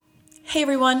Hey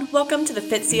everyone, welcome to the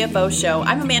Fit CFO Show.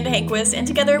 I'm Amanda Hanquist, and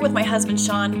together with my husband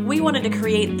Sean, we wanted to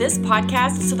create this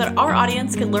podcast so that our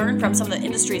audience could learn from some of the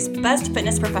industry's best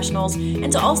fitness professionals and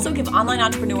to also give online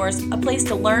entrepreneurs a place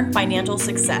to learn financial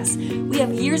success. We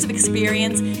have years of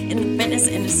experience in the fitness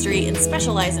industry and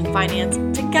specialize in finance.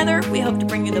 Together, we hope to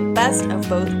bring you the best of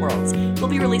both worlds. We'll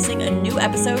be releasing a new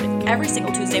episode every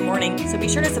single Tuesday morning, so be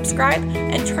sure to subscribe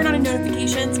and turn on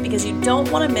notifications because you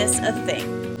don't want to miss a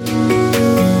thing.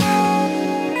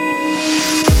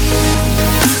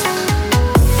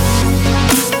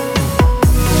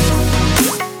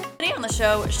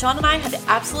 Show, Sean and I had the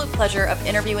absolute pleasure of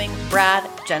interviewing Brad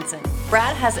Jensen.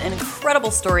 Brad has an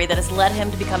incredible story that has led him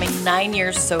to becoming 9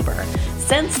 years sober.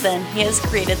 Since then, he has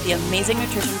created the amazing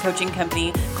nutrition coaching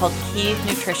company called Key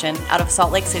Nutrition out of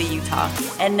Salt Lake City, Utah.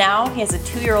 And now he has a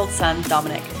 2-year-old son,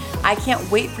 Dominic. I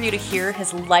can't wait for you to hear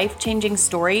his life-changing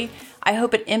story. I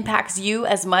hope it impacts you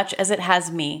as much as it has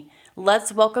me.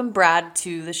 Let's welcome Brad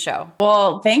to the show.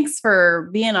 Well, thanks for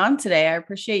being on today. I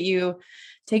appreciate you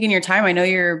taking your time. I know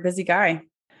you're a busy guy.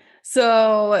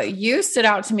 So you stood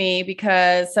out to me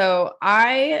because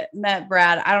I met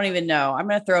Brad, I don't even know. I'm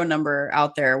going to throw a number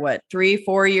out there.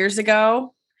 3-4 years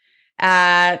ago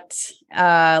at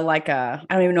I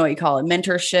don't even know what you call it,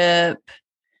 mentorship,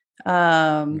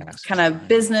 kind of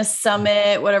business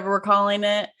summit, whatever we're calling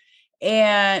it.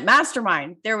 And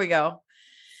mastermind. There we go.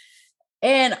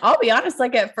 And I'll be honest,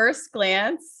 at first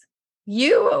glance,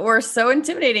 you were so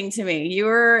intimidating to me. You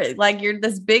were you're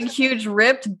this big, huge,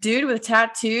 ripped dude with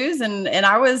tattoos. And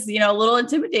I was, a little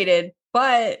intimidated,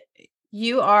 but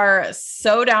you are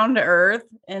so down to earth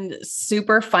and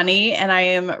super funny. And I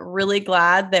am really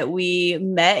glad that we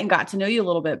met and got to know you a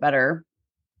little bit better.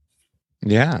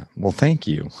 Yeah. Well, thank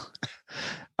you.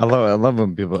 I love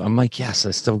when people, I'm like, yes,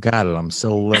 I still got it. I'm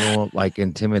still a little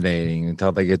intimidating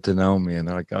until they get to know me and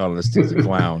they're like, oh, this dude's a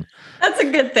clown. That's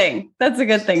a good thing. That's a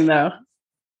good thing though.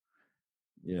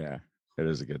 Yeah, it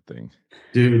is a good thing.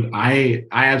 Dude, I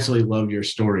absolutely love your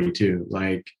story too.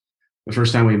 The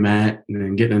first time we met and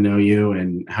then getting to know you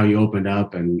and how you opened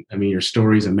up. And I mean, your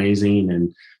story's amazing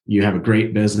and you have a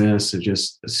great business. It's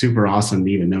just super awesome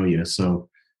to even know you. So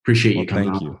appreciate you coming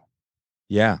on. Thank you.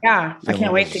 Yeah. Yeah. I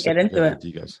can't wait to get into it.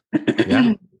 You guys.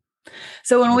 Yeah.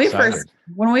 So when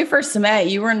we first met,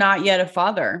 you were not yet a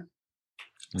father.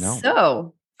 No.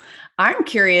 So I'm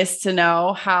curious to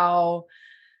know how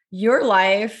your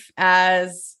life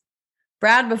as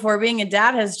Brad before being a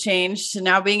dad has changed to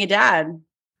now being a dad.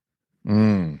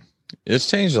 It's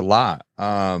changed a lot.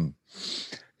 I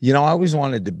always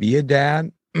wanted to be a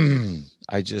dad.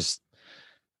 I just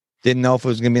didn't know if it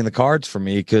was going to be in the cards for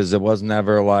me because it wasn't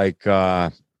ever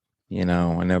I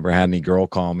never had any girl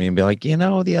call me and be like,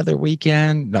 the other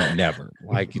weekend. No, never.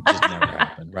 It just never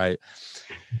happened. Right.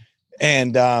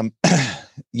 And,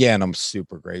 yeah, and I'm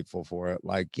super grateful for it.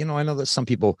 I know that some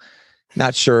people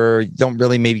not sure, don't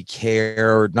really maybe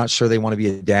care or not sure they want to be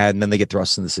a dad. And then they get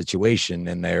thrust in the situation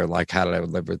and they're like, how did I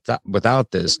live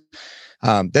without this?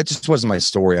 That just wasn't my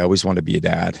story. I always wanted to be a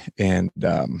dad. And,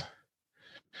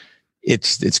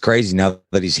 it's crazy now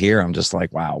that he's here. I'm just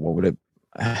like, wow, what would it,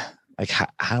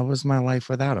 how was my life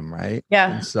without him? Right.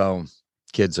 Yeah. And so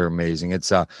kids are amazing.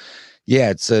 It's a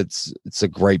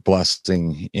great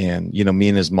blessing. And, me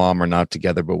and his mom are not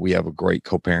together, but we have a great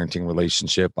co-parenting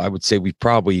relationship. I would say we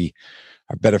probably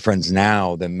are better friends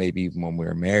now than maybe even when we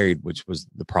were married, which was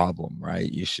the problem,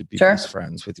 right? You should be best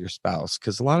friends with your spouse.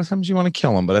 Cause a lot of times you want to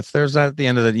kill them, but if there's that at the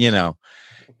end of the,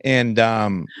 and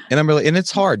I'm really, and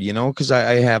it's hard, cause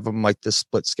I have them this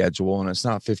split schedule and it's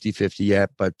not 50-50 yet,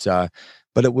 but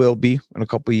it will be in a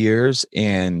couple of years.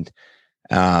 And,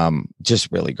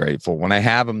 just really grateful when I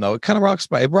have him though. It kind of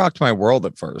rocked my world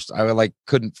at first. I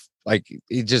couldn't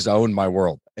he just owned my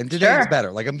world. And today it's better.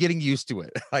 I'm getting used to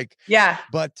it. Yeah.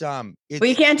 But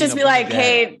you can't just be like,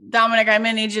 hey, Dominic, I'm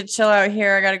gonna need you to chill out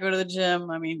here. I got to go to the gym.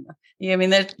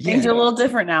 Things are a little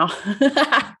different now.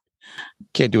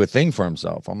 Can't do a thing for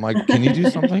himself. I'm like, can you do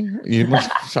something? You must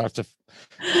have to.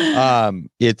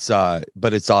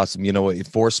 But it's awesome. It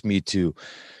forced me to,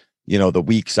 the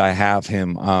weeks I have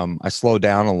him, I slow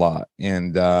down a lot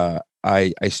and,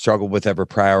 I struggle with ever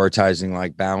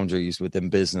prioritizing boundaries within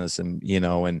business and,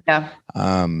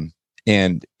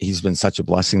 and he's been such a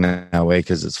blessing that way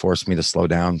because it's forced me to slow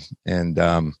down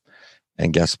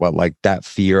and guess what? That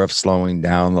fear of slowing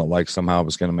down that somehow I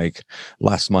was going to make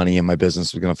less money and my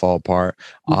business was going to fall apart.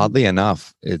 Mm-hmm. Oddly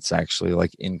enough, it's actually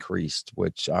increased,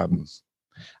 which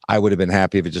I would have been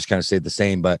happy if it just kind of stayed the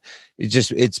same, but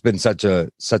it's been such a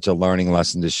learning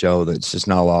lesson to show that it's just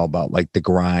not all about like the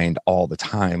grind all the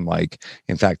time. Like,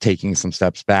 in fact, taking some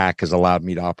steps back has allowed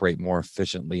me to operate more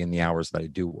efficiently in the hours that I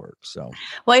do work. So,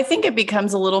 well, I think it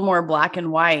becomes a little more black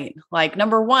and white. Like,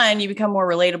 number one, you become more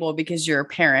relatable because you're a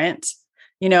parent,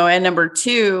 and number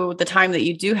two, the time that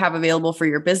you do have available for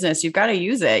your business, you've got to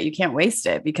use it. You can't waste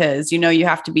it because, you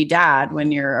have to be dad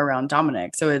when you're around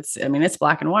Dominic. So it's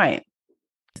black and white.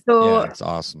 So yeah, it's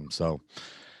awesome. So,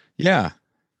 yeah,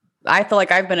 I feel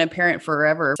like I've been a parent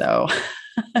forever. So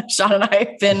Sean and I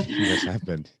have been. You guys have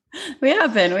been. We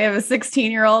have been. We have a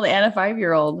 16-year-old and a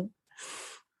 5-year-old.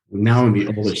 Now I'm the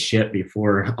oldest shit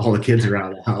before all the kids are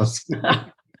out of the house.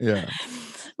 Yeah.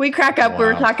 We crack up. Wow. We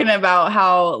were talking about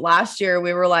how last year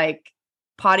we were like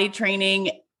potty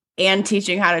training and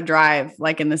teaching how to drive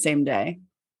like in the same day.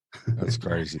 That's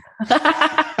crazy.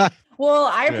 Well,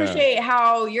 I appreciate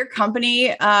how your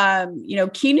company,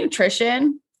 Key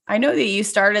Nutrition. I know that you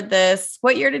started this.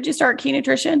 What year did you start Key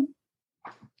Nutrition?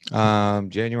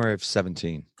 January of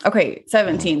 17. Okay,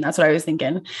 17. That's what I was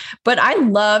thinking. But I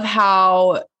love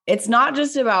how it's not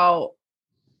just about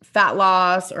fat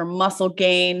loss or muscle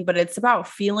gain, but it's about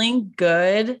feeling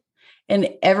good in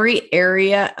every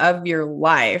area of your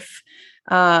life.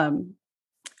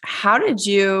 How did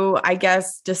you, I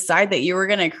guess, decide that you were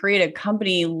going to create a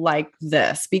company like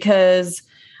this? Because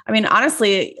I mean,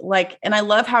 honestly, and I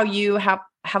love how you have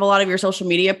a lot of your social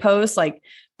media posts, like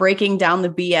breaking down the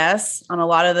BS on a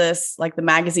lot of this, like the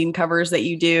magazine covers that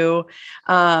you do.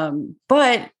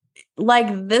 But like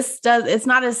it's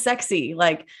not as sexy,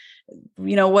 like,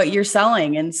 what you're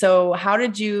selling. And so how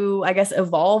did you, I guess,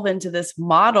 evolve into this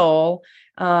model?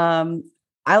 I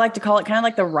like to call it kind of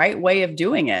like the right way of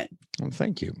doing it. Well,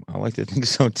 thank you. I like to think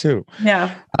so too.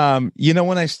 Yeah.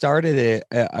 When I started it,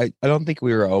 I don't think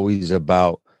we were always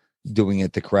about doing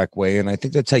it the correct way. And I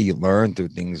think that's how you learn through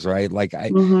things, right? Like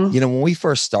when we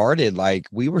first started, like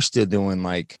we were still doing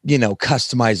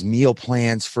customized meal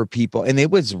plans for people. And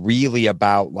it was really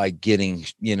about like getting,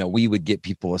 we would get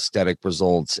people aesthetic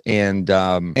results. And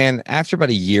after about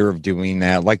a year of doing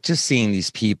that, like just seeing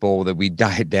these people that we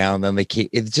diet down, then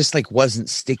it just like wasn't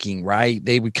sticking, right?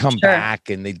 They would come back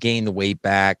and they'd gain the weight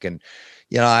back. And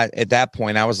at that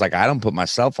point, I was like, I don't put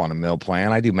myself on a meal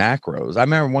plan. I do macros. I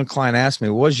remember one client asked me,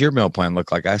 what does your meal plan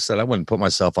look like? I said, I wouldn't put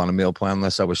myself on a meal plan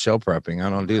unless I was show prepping. I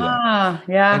don't do that.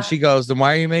 Yeah. And she goes, then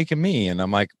why are you making me? And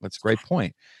I'm like, that's a great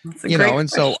point.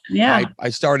 So I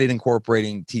started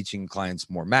incorporating teaching clients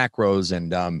more macros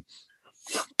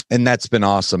and that's been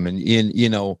awesome.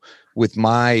 And with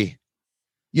my,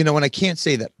 and I can't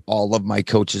say that all of my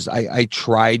coaches, I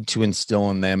tried to instill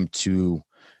in them to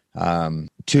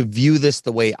view this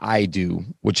the way I do,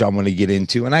 which I'm going to get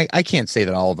into. And I can't say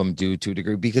that all of them do to a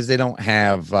degree because they don't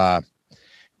have,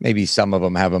 maybe some of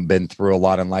them haven't been through a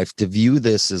lot in life, to view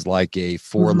this as like a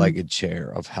four-legged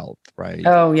chair of health, right?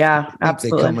 Oh yeah,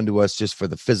 absolutely. They come into us just for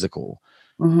the physical.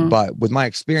 But with my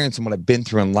experience and what I've been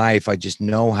through in life, I just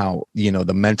know how,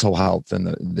 the mental health and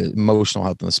the emotional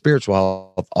health and the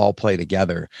spiritual health all play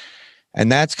together. And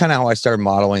that's kind of how I started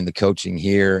modeling the coaching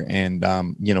here. And,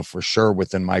 for sure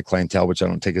within my clientele, which I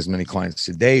don't take as many clients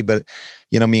today, but,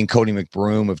 me and Cody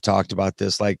McBroom have talked about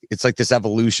this. Like, it's like this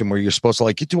evolution where you're supposed to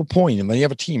like get to a point and then you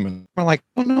have a team. And I'm like,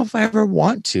 I don't know if I ever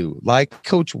want to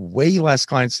coach way less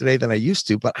clients today than I used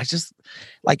to, but I just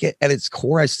like it at its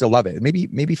core. I still love it.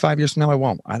 Maybe 5 years from now, I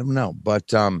won't, I don't know.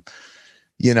 But,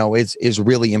 it's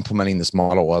really implementing this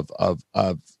model of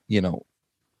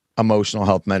emotional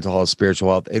health, mental health, spiritual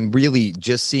health, and really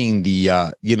just seeing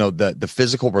the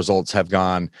physical results have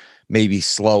gone maybe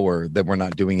slower, that we're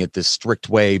not doing it this strict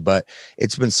way, but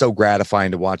it's been so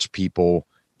gratifying to watch people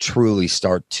truly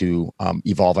start to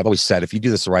evolve. I've always said, if you do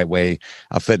this the right way,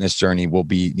 a fitness journey will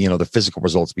be, the physical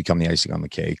results become the icing on the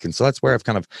cake. And so that's where I've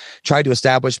kind of tried to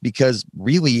establish, because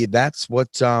really that's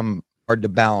what's hard to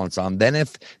balance on. Then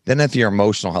if your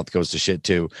emotional health goes to shit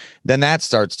too, then that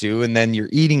starts to, and then your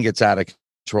eating gets out of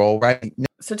control, right?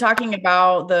 So talking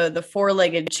about the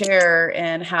four-legged chair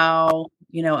and how,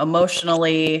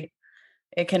 emotionally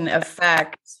it can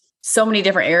affect so many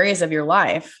different areas of your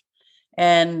life.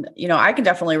 And, I can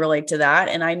definitely relate to that.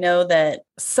 And I know that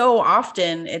so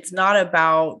often it's not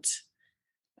about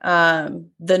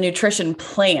the nutrition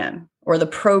plan or the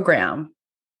program.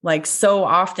 Like, so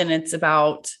often it's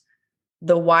about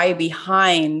the why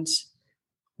behind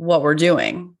what we're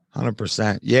doing.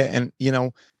 100%. Yeah. And,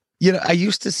 I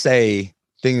used to say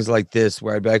things like this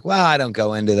where I'd be like, well, I don't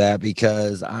go into that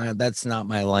because that's not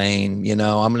my lane. You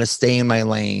know, I'm going to stay in my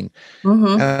lane.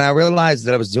 Mm-hmm. And I realized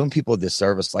that I was doing people a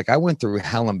disservice. Like I went through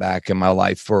hell and back in my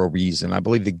life for a reason. I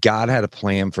believe that God had a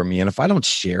plan for me. And if I don't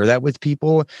share that with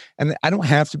people, and I don't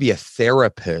have to be a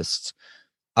therapist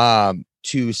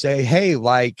to say, hey,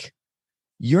 like,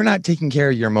 you're not taking care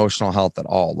of your emotional health at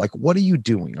all. Like, what are you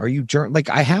doing? Are you like,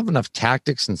 I have enough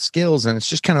tactics and skills, and it's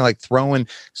just kind of like throwing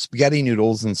spaghetti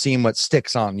noodles and seeing what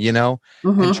sticks on, you know,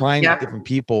 and Mm-hmm. trying Yeah. with different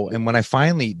people. And when I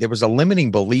finally, there was a limiting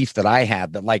belief that I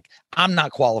had that like, I'm not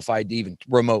qualified to even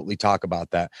remotely talk about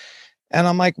that. And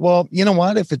I'm like, well, you know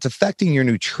what? If it's affecting your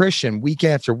nutrition week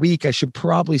after week, I should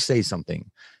probably say something.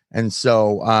 And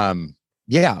so,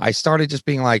 yeah, I started just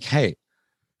being like, hey,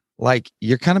 like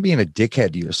you're kind of being a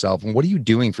dickhead to yourself. And what are you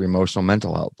doing for emotional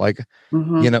mental health? Like,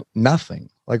 Mm-hmm. you know,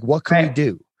 nothing. Like, what can we Right.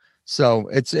 do?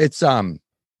 So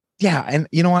yeah. And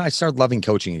you know what? I started loving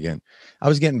coaching again. I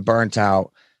was getting burnt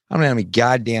out. I don't know how many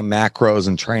goddamn macros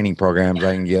and training programs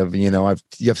I can give. You know,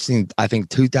 you've seen, I think,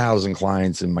 2,000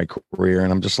 clients in my career.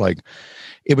 And I'm just like,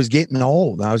 it was getting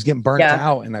old. I was getting burnt Yeah.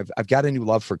 out. And I've got a new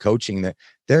love for coaching that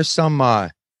there's some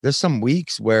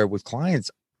weeks where with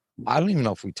clients, I don't even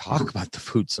know if we talk about the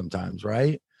food sometimes,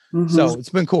 right? Mm-hmm. So it's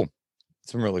been cool.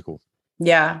 It's been really cool.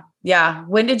 Yeah. Yeah.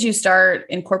 When did you start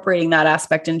incorporating that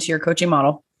aspect into your coaching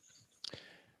model?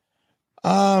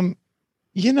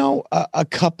 You know, a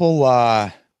couple,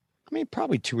 I mean,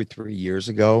 probably 2 or 3 years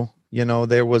ago, you know,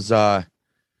 there was,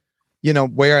 you know,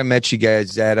 where I met you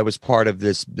guys at, I was part of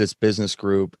this business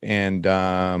group and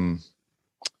that's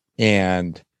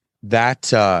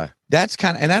kind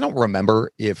of, and I don't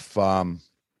remember if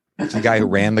the guy who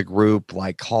ran the group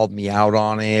like called me out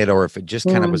on it or if it just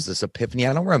kind of was this epiphany.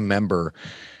 I don't remember,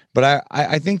 but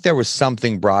I think there was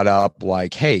something brought up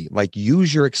like, hey, like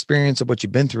use your experience of what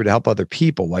you've been through to help other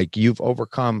people. Like you've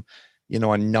overcome, you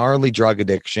know, a gnarly drug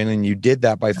addiction, and you did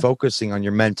that by focusing on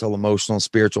your mental, emotional,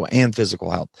 spiritual, and physical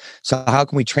health. So how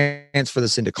can we transfer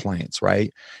this into clients,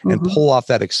 right? And Mm-hmm. pull off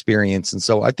that experience. And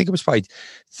so I think it was probably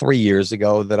 3 years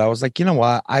ago that I was like, you know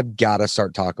what, I've got to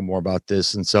start talking more about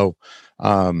this. And so,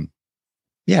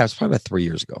 yeah, it's probably about 3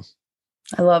 years ago.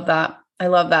 I love that. I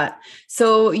love that.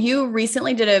 So you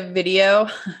recently did a video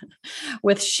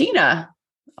with Sheena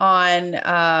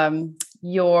on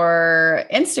your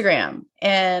Instagram,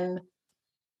 and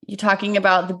you talking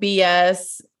about the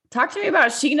BS. Talk to me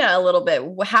about Sheena a little bit.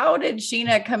 How did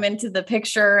Sheena come into the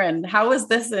picture, and how was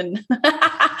this? And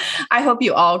I hope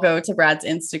you all go to Brad's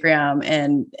Instagram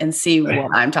and see what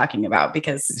I'm talking about,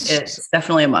 because it's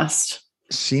definitely a must.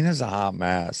 Sheena's a hot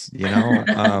mess, you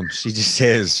know. She just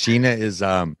is. Sheena is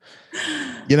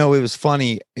you know, it was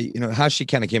funny, you know, how she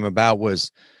kind of came about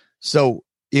was, so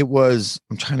it was,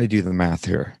 I'm trying to do the math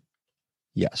here.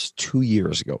 Yes, 2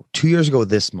 years ago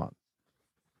this month,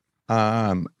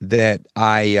 that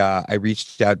I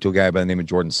reached out to a guy by the name of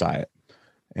Jordan Syatt,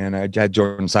 and I had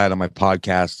Jordan Syatt on my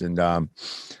podcast, and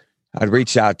I'd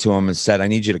reached out to him and said, I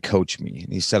need you to coach me.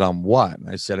 And he said, on what? And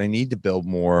I said, I need to build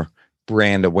more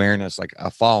brand awareness, like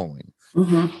a following.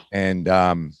 Mm-hmm.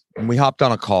 And we hopped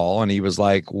on a call, and he was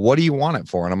like, what do you want it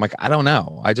for? And I'm like, I don't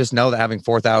know. I just know that having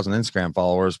 4,000 Instagram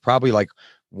followers, probably like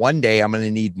one day I'm going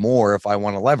to need more if I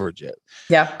want to leverage it.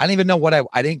 Yeah. I don't even know what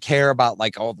I didn't care about,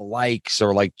 like all the likes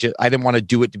or like, I didn't want to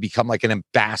do it to become like an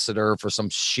ambassador for some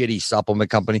shitty supplement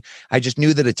company. I just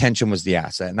knew that attention was the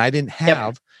asset, and I didn't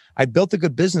have, I built a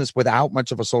good business without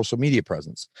much of a social media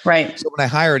presence. Right. So when I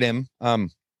hired him,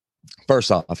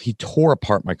 first off, he tore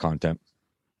apart my content.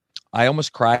 I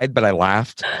almost cried, but I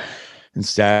laughed.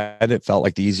 Instead, it felt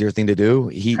like the easier thing to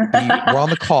do. We're on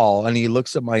the call, and he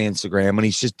looks at my Instagram, and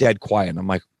he's just dead quiet. And I'm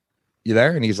like, you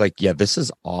there? And he's like, yeah, this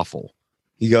is awful.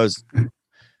 He goes, do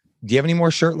you have any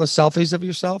more shirtless selfies of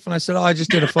yourself? And I said, oh, I just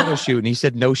did a photo shoot. And he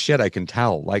said, no shit, I can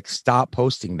tell. Like, stop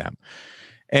posting them.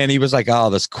 And he was like, oh,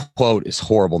 this quote is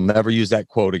horrible. Never use that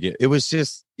quote again. It was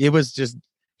just,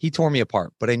 he tore me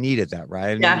apart, but I needed that,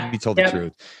 right? And he told the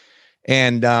truth.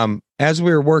 And as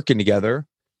we were working together,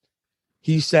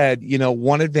 he said, you know,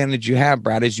 one advantage you have,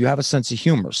 Brad, is you have a sense of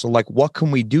humor. So like, what can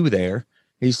we do there?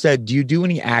 He said, do you do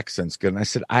any accents good? And I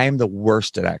said, I am the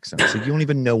worst at accents. So you don't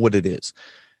even know what it is.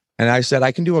 And I said,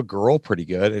 I can do a girl pretty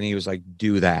good. And he was like,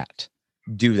 do that.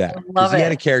 Because he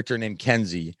had a character named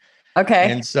Kenzie.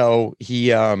 Okay. And so he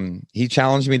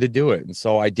challenged me to do it. And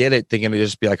so I did it thinking it'd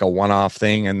just be like a one-off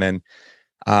thing. And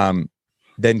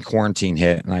then quarantine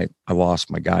hit, and I lost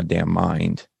my goddamn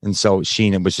mind. And so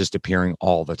Sheena was just appearing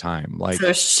all the time. Like,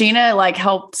 so Sheena like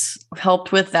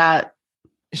helped with that.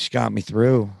 She got me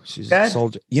through. She's a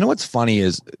soldier. You know what's funny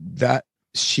is that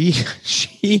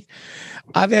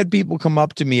I've had people come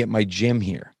up to me at my gym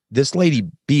here, this lady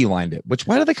beelined it, which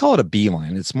why do they call it a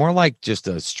beeline? It's more like just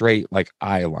a straight like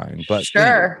eye line. But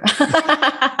sure. Anyway,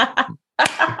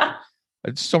 I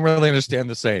just don't really understand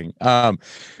the saying.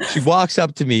 She walks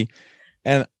up to me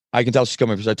and I can tell she's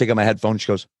coming. So I take out my headphone. She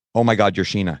goes, "Oh my God, you're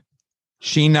Sheena.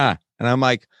 Sheena." And I'm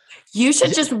like, you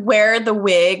should just wear the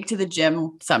wig to the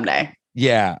gym someday.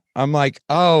 yeah. I'm like,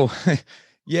 oh,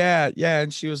 yeah.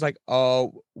 And she was like,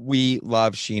 "Oh, we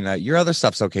love Sheena. Your other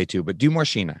stuff's okay too, but do more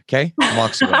Sheena." Okay. And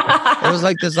walks away. It was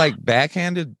like this like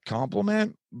backhanded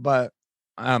compliment, but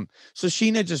so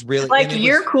Sheena just really like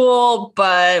you're cool,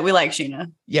 but we like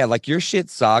Sheena. Yeah, like your shit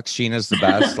sucks. Sheena's the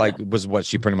best. Like was what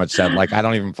she pretty much said. Like I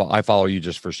don't even I follow you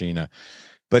just for Sheena.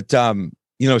 But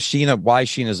Sheena, why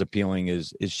Sheena's appealing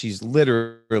is she's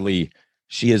literally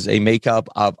she is a makeup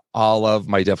of all of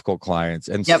my difficult clients,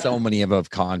 and so many of them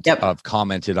have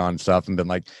commented on stuff and been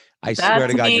like, "I swear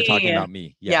to God, you're talking about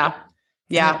me." Yeah.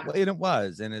 And it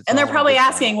was, and they're probably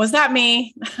asking, "Was that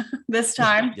me this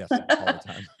time?" Yes, all the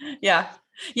time. Yeah.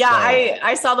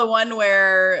 I saw the one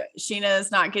where Sheena's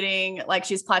not getting, like,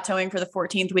 she's plateauing for the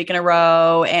 14th week in a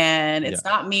row, and it's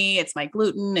not me, it's my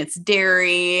gluten, it's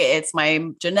dairy, it's my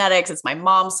genetics, it's my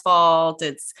mom's fault,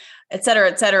 it's et cetera,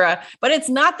 et cetera. But it's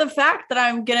not the fact that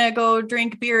I'm going to go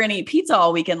drink beer and eat pizza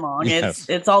all weekend long. Yes.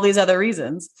 It's all these other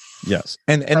reasons. Yes.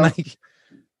 And like,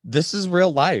 this is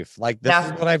real life. Like this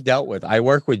is what I've dealt with. I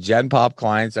work with Gen Pop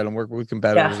clients. I don't work with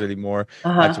competitors anymore.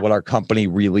 That's what our company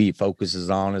really focuses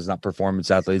on, is not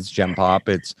performance athletes, Gen Pop.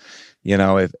 It's,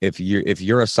 if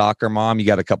you're a soccer mom, you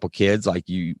got a couple kids, like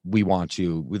we want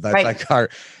you. That's like our,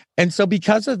 and so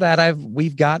because of that,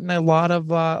 we've gotten a lot of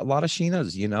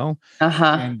Sheenas,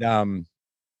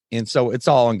 and so it's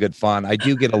all in good fun. I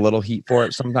do get a little heat for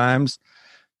it sometimes.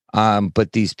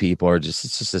 But these people are it's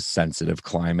just a sensitive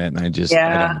climate, and I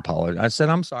don't apologize. I said,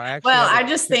 I'm sorry. I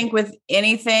just think with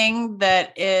anything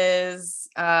that is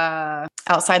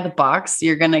outside the box,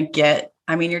 you're just going to get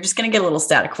a little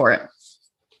static for it.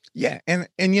 Yeah. And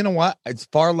you know what? It's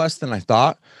far less than I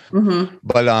thought. Mm-hmm.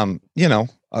 But,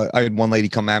 I had one lady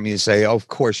come at me and say, "Oh, of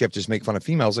course you have to just make fun of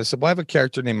females." I said, "Well, I have a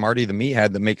character named Marty the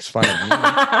Meathead that makes fun of me."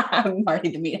 Marty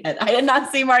the Meathead. I did not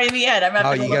see Marty the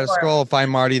Meathead. You got to scroll, find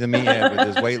Marty the Meathead with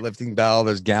his weightlifting belt,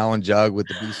 his gallon jug with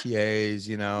the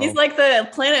BCAs, He's like the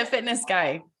Planet Fitness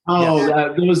guy. Oh,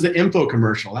 that was the info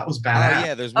commercial. That was bad. Oh,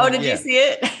 yeah. There's one. Did you see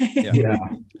it? Yeah.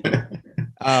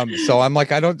 So I'm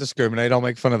like, I don't discriminate. I'll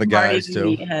make fun of the guys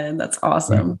too. Meathead. That's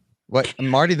awesome. What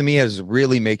Marty the Meathead is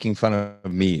really making fun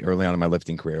of me early on in my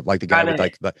lifting career, like the guy with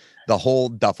like the whole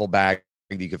duffel bag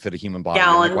that you could fit a human body.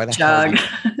 Gallon jug.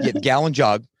 Gallon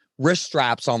jug, wrist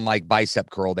straps on like bicep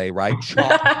curl day, right?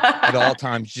 Chalk at all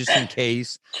times, just in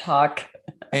case. Chalk.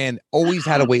 And always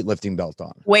had a weightlifting belt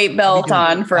on. Weight belt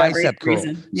on for every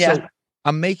reason. Yeah. So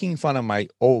I'm making fun of my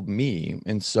old me,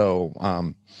 and so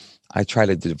I try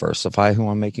to diversify who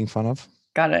I'm making fun of.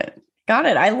 Got it.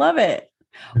 I love it.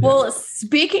 Well,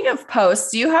 speaking of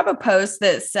posts, you have a post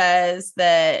that says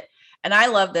that, and I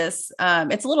love this.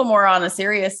 It's a little more on a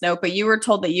serious note, but you were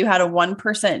told that you had a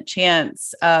 1%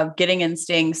 chance of getting and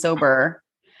staying sober.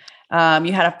 You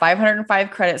had a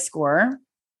 505 credit score.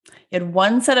 You had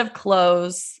one set of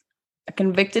clothes, a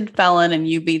convicted felon, and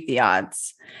you beat the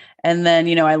odds. And then,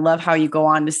 I love how you go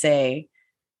on to say,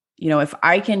 if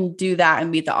I can do that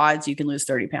and beat the odds, you can lose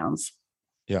 30 pounds.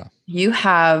 Yeah. You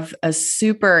have a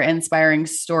super inspiring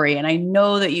story. And I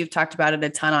know that you've talked about it a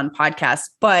ton on podcasts,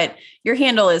 but your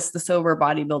handle is the Sober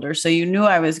Bodybuilder. So you knew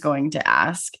I was going to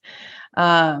ask.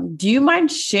 Do you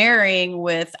mind sharing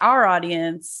with our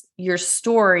audience your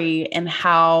story and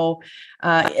how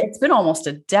it's been almost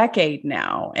a decade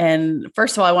now? And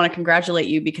first of all, I want to congratulate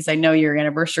you because I know your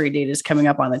anniversary date is coming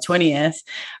up on the 20th.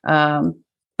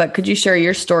 But could you share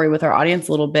your story with our audience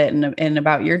a little bit and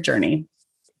about your journey?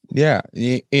 Yeah.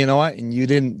 You know what? And you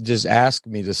didn't just ask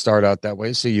me to start out that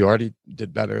way. So you already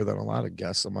did better than a lot of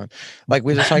guests. I'm like,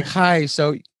 we're just like, "Hi,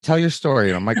 so tell your story."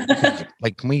 And I'm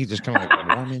like, can we just kind of like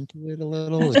warm into it a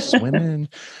little, like swimming?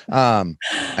 And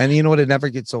you know what? It never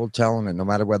gets old telling it, no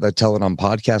matter whether I tell it on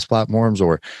podcast platforms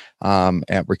or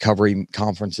at recovery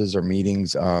conferences or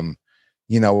meetings. It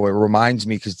reminds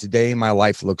me, because today my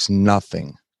life looks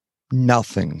nothing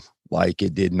like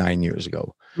it did 9 years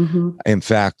ago. Mm-hmm. In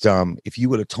fact, if you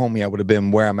would have told me I would have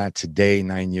been where I'm at today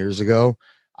 9 years ago,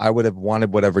 I would have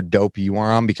wanted whatever dope you were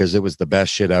on, because it was the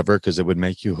best shit ever, because it would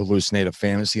make you hallucinate a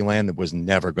fantasy land that was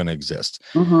never going to exist.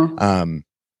 Mm-hmm.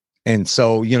 And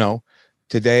so,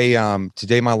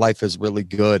 today my life is really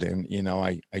good. And,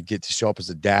 I get to show up as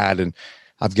a dad, and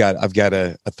I've got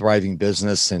a thriving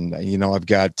business, and, I've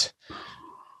got,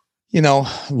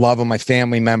 love of my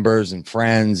family members and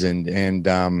friends,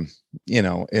 and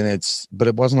but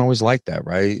it wasn't always like that.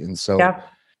 Right. And so, yeah.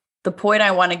 The point I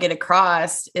want to get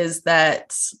across is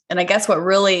that, and I guess what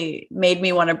really made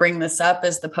me want to bring this up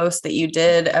is the post that you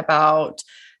did about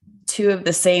two of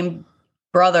the same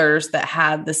brothers that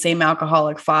had the same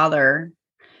alcoholic father.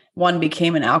 One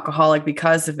became an alcoholic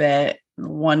because of it.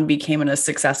 One became a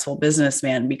successful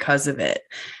businessman because of it.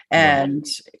 And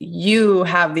you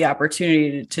have the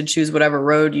opportunity to choose whatever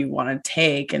road you want to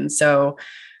take. And so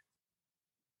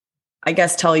I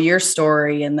guess tell your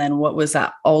story, and then what was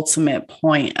that ultimate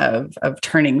point of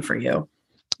turning for you?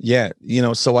 Yeah.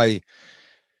 So I,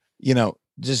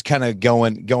 just kind of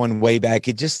going way back.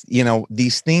 It just,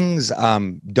 these things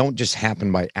don't just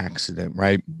happen by accident,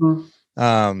 right?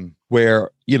 Mm-hmm.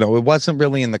 Where, it wasn't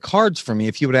really in the cards for me.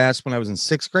 If you would ask when I was in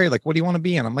 6th grade, like, what do you want to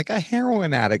be? And I'm like, a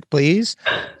heroin addict, please.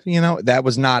 That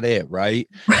was not it. Right.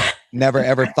 Never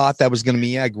ever thought that was going to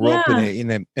be. I grew up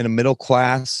in a middle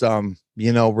class,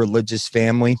 religious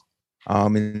family,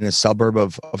 in a suburb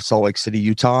of Salt Lake City,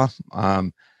 Utah.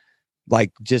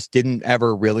 Just didn't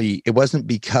ever really, it wasn't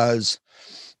because,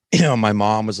 my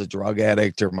mom was a drug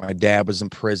addict or my dad was in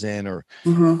prison or,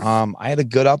 I had a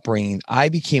good upbringing. I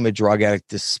became a drug addict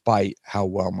despite how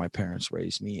well my parents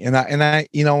raised me. And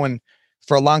and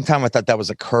for a long time, I thought that was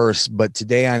a curse, but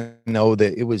today I know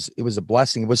that it was a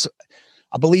blessing.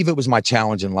 I believe it was my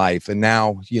challenge in life. And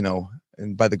now,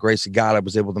 and by the grace of God, I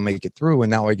was able to make it through. And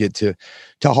now I get to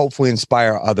hopefully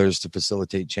inspire others to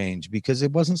facilitate change, because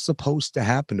it wasn't supposed to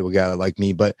happen to a guy like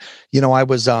me. But,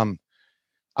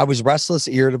 I was restless,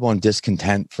 irritable, and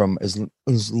discontent from as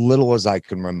little as I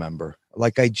can remember.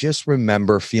 Like, I just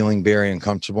remember feeling very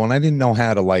uncomfortable, and I didn't know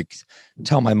how to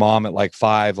tell my mom at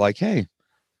 5, hey,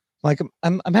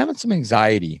 I'm having some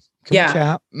anxiety. Can we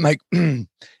chat? And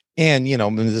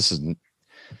this is the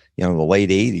late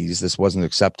 80s. This wasn't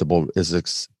acceptable as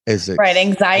right.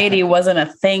 Anxiety wasn't a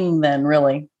thing then,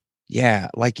 really. Yeah.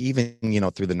 Even,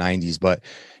 through the 90s, but,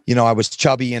 I was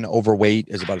chubby and overweight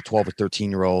as about a 12 or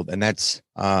 13-year-old. And that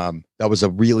was a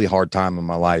really hard time in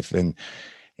my life. And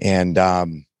I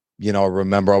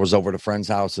remember I was over at a friend's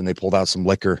house and they pulled out some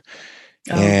liquor.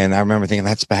 Oh. And I remember thinking,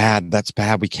 that's bad.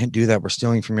 We can't do that. We're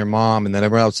stealing from your mom. And then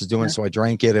everyone else is doing. So I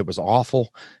drank it. It was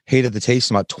awful. Hated the taste.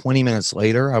 About 20 minutes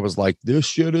later, I was like, this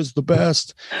shit is the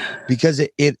best, because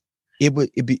it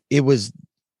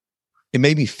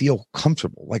made me feel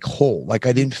comfortable, whole. I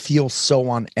didn't feel so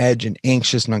on edge and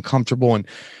anxious and uncomfortable.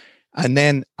 And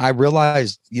then I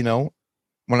realized,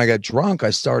 when I got drunk, I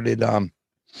started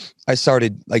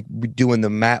doing the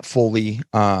Matt Foley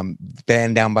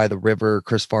band Down by the River,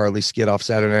 Chris Farley skit off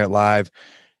Saturday Night Live.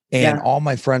 And all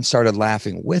my friends started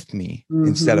laughing with me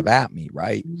instead of at me.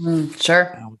 Right. Mm-hmm. Sure.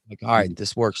 And I was like, all right,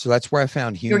 this works. So that's where I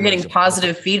found humor. You're getting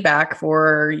positive feedback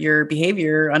for your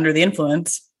behavior under the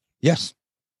influence. Yes.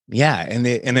 Yeah. And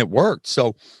it worked.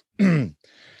 So,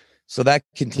 so that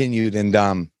continued. And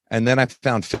then I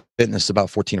found fitness about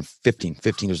 15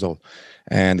 years old.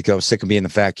 And I was sick of being the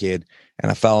fat kid, and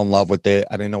I fell in love with it.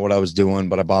 I didn't know what I was doing,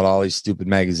 but I bought all these stupid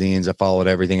magazines. I followed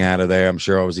everything out of there. I'm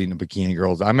sure I was eating bikini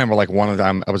girls. I remember one of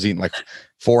them, I was eating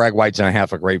 4 egg whites and a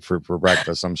half a grapefruit for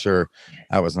breakfast. I'm sure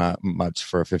that was not much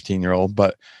for a 15-year-old,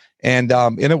 but and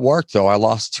it worked though. I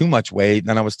lost too much weight.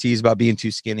 Then I was teased about being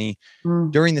too skinny.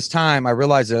 During this time, I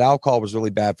realized that alcohol was really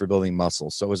bad for building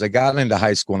muscle. So as I got into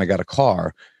high school and I got a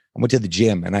car, I went to the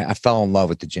gym, and I fell in love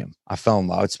with the gym. I fell in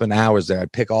love. I'd spend hours there.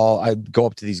 I'd go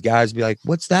up to these guys and be like,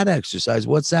 what's that exercise?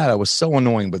 What's that? I was so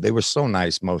annoying, but they were so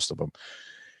nice, most of them.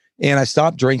 And I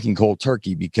stopped drinking cold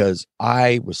turkey because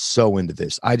I was so into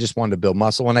this. I just wanted to build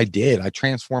muscle, and I did. I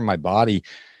transformed my body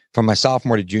from my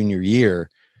sophomore to junior year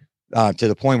to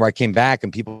the point where I came back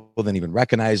and people didn't even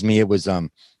recognize me. It was, and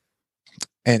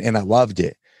I loved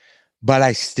it. But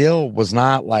I still was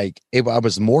not I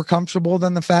was more comfortable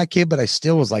than the fat kid, but I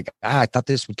still was I thought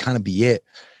this would kind of be it.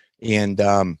 And,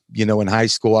 in high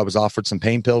school, I was offered some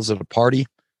pain pills at a party.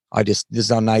 This is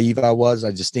how naive I was.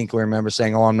 I distinctly remember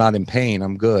saying, oh, I'm not in pain.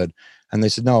 I'm good. And they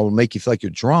said, no, it'll make you feel like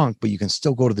you're drunk, but you can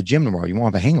still go to the gym tomorrow. You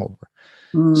won't have a hangover.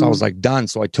 So I was done.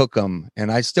 So I took them,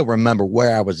 and I still remember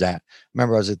where I was at. I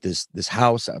remember I was at this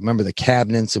house. I remember the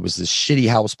cabinets. It was this shitty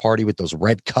house party with those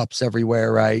red cups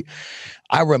everywhere. Right.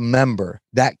 I remember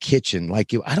that kitchen. I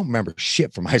don't remember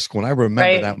shit from high school. And I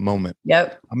remember that moment.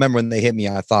 Yep. I remember when they hit me,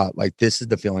 I thought this is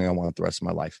the feeling I want the rest of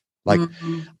my life.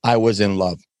 I was in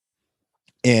love.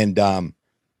 And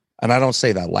I don't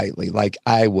say that lightly.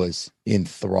 I was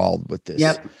enthralled with this.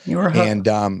 Yep. You were hooked.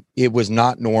 And it was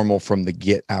not normal from the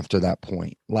get after that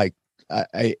point.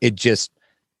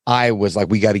 I was like,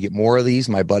 we got to get more of these.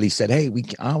 My buddy said, hey,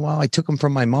 I took them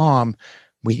from my mom.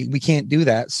 we can't do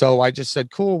that. So I just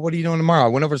said, cool, what are you doing tomorrow? I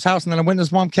went over his house and then I went to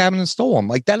his mom's cabin and stole him.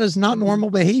 Like, that is not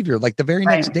normal behavior. Like, the very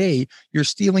next day you're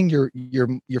stealing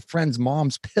your friend's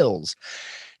mom's pills.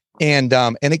 And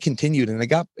it continued, and it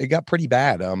got pretty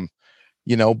bad.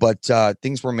 But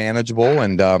things were manageable.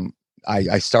 And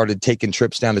I started taking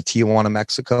trips down to Tijuana,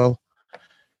 Mexico,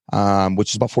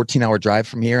 which is about 14-hour drive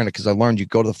from here. And because I learned you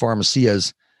go to the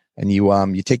pharmacias and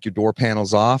you take your door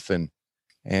panels off and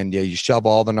you shove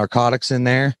all the narcotics in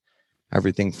there,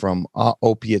 everything from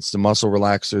opiates to muscle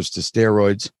relaxers to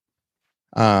steroids.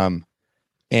 And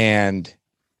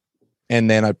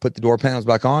then I put the door panels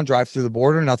back on, drive through the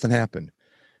border, nothing happened.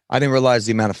 I didn't realize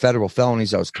the amount of federal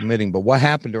felonies I was committing. But what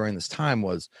happened during this time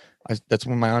was that's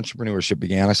when my entrepreneurship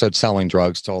began. I started selling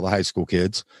drugs to all the high school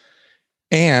kids.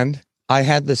 And I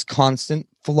had this constant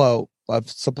flow of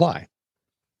supply.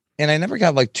 And I never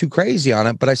got like too crazy on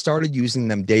it, but I started using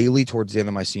them daily towards the end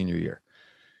of my senior year.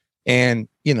 And,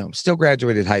 still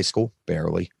graduated high school,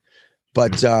 barely.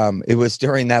 But it was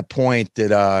during that point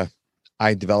that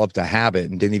I developed a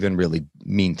habit and didn't even really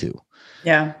mean to.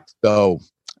 Yeah. So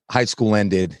high school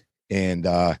ended and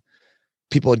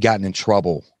people had gotten in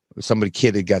trouble.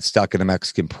 Kid had got stuck in a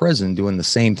Mexican prison doing the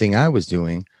same thing I was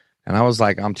doing. And I was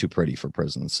like, I'm too pretty for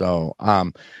prison. So,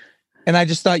 and I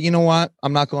just thought, you know what?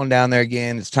 I'm not going down there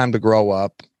again. It's time to grow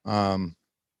up.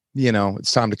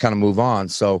 It's time to kind of move on.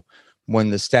 So when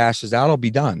the stash is out, I'll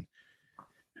be done.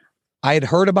 I had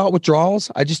heard about withdrawals.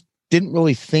 I just didn't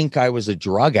really think I was a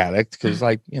drug addict because,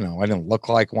 I didn't look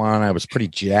like one. I was pretty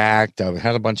jacked. I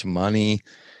had a bunch of money.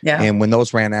 Yeah. And when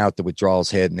those ran out, the withdrawals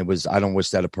hit, and I don't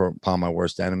wish that upon my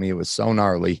worst enemy. It was so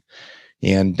gnarly.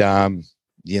 And,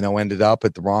 ended up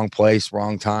at the wrong place,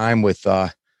 wrong time with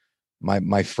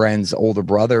my friend's older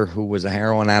brother who was a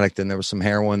heroin addict, and there was some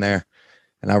heroin there.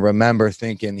 And I remember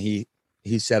thinking he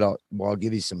said, well, I'll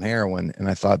give you some heroin. And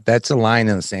I thought, that's a line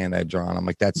in the sand I'd drawn. I'm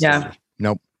like, that's silly.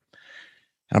 Nope.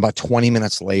 And about 20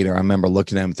 minutes later, I remember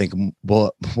looking at him thinking,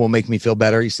 will make me feel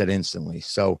better. He said instantly.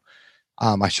 So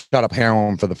I shot up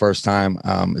heroin for the first time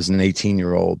as an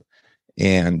 18-year-old.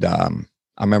 And I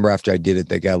remember after I did it,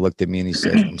 that guy looked at me and he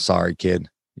said, I'm sorry, kid,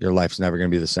 your life's never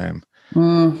going to be the same.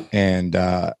 And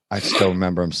I still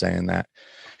remember him saying that.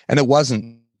 And it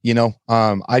wasn't,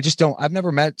 I've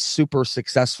never met super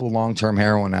successful long-term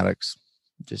heroin addicts.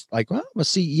 Just like, well, I'm a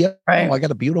CEO. Right. I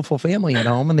got a beautiful family at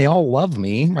home and they all love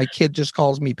me. My kid just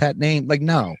calls me pet name. Like,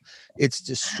 no, it's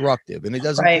destructive. And it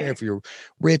doesn't care if you're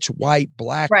rich, white,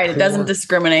 black. Right. Poor. It doesn't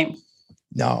discriminate.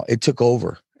 No, it took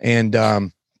over. And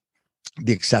the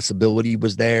accessibility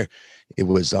was there. It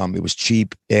was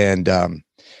cheap. And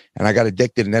I got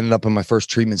addicted and ended up in my first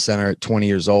treatment center at 20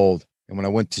 years old. And when I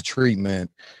went to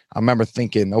treatment, I remember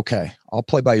thinking, okay, I'll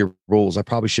play by your rules. I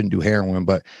probably shouldn't do heroin,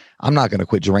 but I'm not going to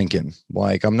quit drinking.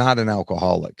 Like, I'm not an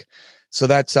alcoholic. So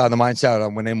that's the mindset I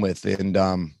went in with. And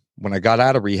when I got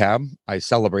out of rehab, I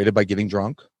celebrated by getting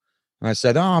drunk. And I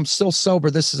said, oh, I'm still sober.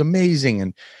 This is amazing.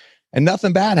 And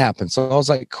nothing bad happened. So I was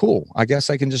like, cool, I guess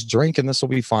I can just drink and this will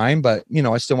be fine. But,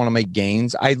 I still want to make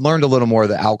gains. I learned a little more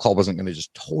that alcohol wasn't going to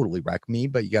just totally wreck me,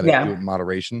 but you got to do it in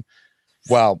moderation.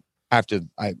 Well, after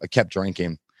I kept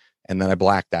drinking and then I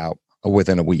blacked out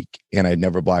within a week, and I'd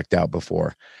never blacked out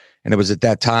before. And it was at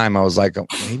that time I was like, oh,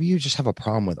 maybe you just have a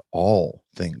problem with all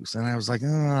things. And I was like,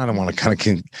 oh, I don't want to kind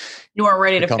of. You weren't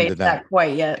ready to face that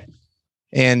quite yet.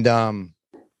 And,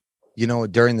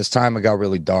 during this time it got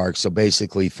really dark. So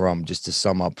basically just to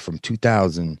sum up, from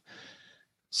 2000,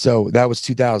 so that was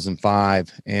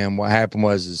 2005. And what happened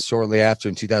is shortly after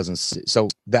in 2006, so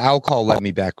the alcohol led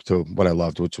me back to what I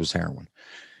loved, which was heroin.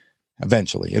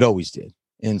 Eventually, it always did.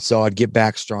 And so I'd get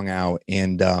back strung out,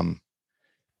 and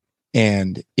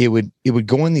it would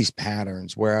go in these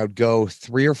patterns where I would go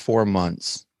 3 or 4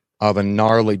 months of a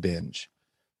gnarly binge.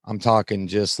 I'm talking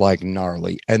just like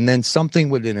gnarly. And then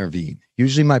something would intervene.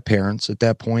 Usually my parents at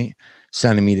that point,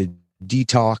 sending me to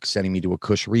detox, sending me to a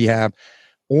cush rehab,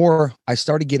 or I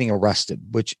started getting arrested,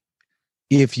 which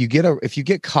if you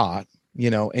get caught,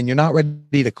 and you're not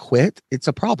ready to quit, it's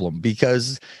a problem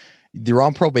because they're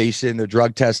on probation, they're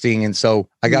drug testing. And so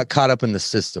I got caught up in the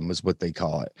system is what they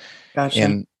call it.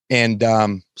 Gotcha. And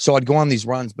so I'd go on these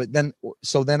runs, but then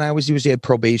I always usually had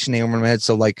probation over my head.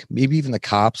 So like maybe even the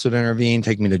cops would intervene,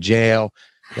 take me to jail.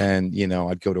 And,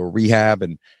 I'd go to a rehab.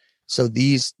 And so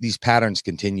these patterns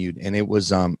continued. And it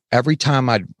was, every time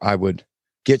I would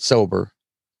get sober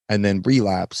and then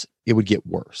relapse, it would get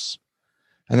worse.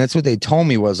 And that's what they told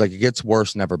me was like, it gets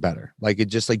worse, never better. Like you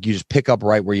just pick up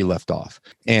right where you left off.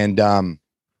 And,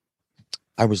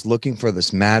 I was looking for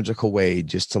this magical way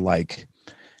just to like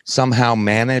somehow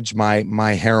manage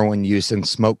my heroin use and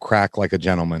smoke crack like a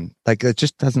gentleman. Like it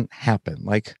just doesn't happen.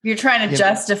 Like you're trying to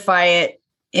justify it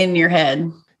in your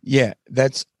head. Yeah,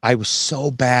 I was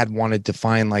so bad, wanted to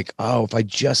find like, oh, if I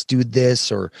just do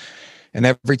this and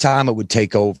every time it would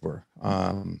take over.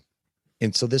 And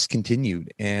so this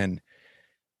continued, and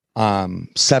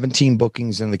 17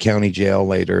 bookings in the county jail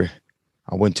later.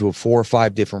 I went to 4 or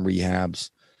 5 different rehabs,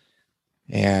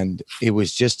 and it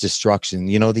was just destruction.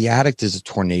 You know, the addict is a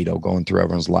tornado going through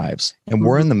everyone's lives, and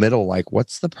we're in the middle, like,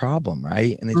 what's the problem,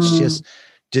 right? And it's just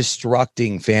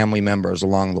destructing family members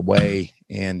along the way.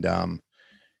 And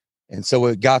so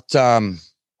it got, I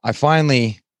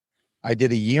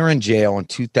did a year in jail in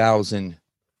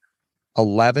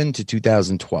 2011 to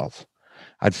 2012.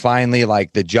 I'd finally,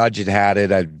 like, the judge had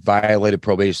it. I'd violated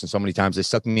probation so many times. They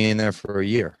stuck me in there for a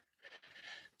year.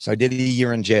 So I did a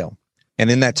year in jail.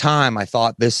 And in that time, I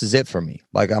thought, this is it for me.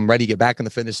 Like, I'm ready to get back in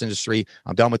the fitness industry.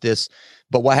 I'm done with this.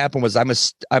 But what happened was I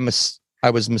was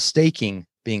mistaking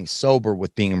being sober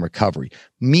with being in recovery,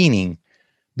 meaning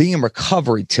being in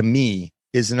recovery to me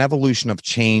is an evolution of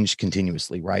change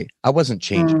continuously, right? I wasn't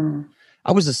changing.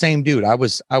 I was the same dude. I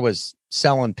was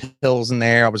selling pills in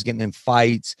there. I was getting in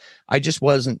fights. I just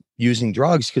wasn't using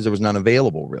drugs because there was none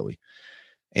available, really.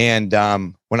 And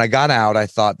when I got out, I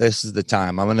thought, this is the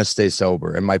time. I'm going to stay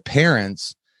sober. And my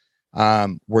parents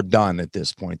were done at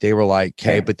this point. They were like,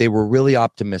 okay, but they were really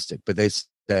optimistic. But they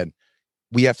said,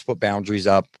 we have to put boundaries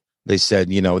up. They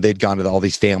said, you know, they'd gone to all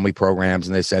these family programs,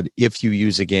 and they said, if you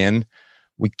use again,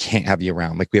 we can't have you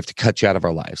around. Like, we have to cut you out of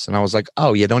our lives. And I was like,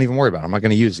 oh yeah, don't even worry about it. I'm not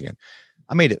going to use again.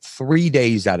 I made it 3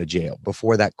 days out of jail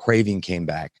before that craving came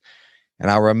back. And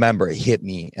I remember it hit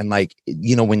me. And like,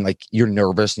 you know, when like you're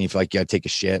nervous and you feel like you gotta take a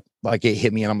shit, like it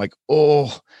hit me and I'm like,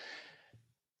 oh.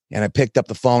 And I picked up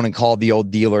the phone and called the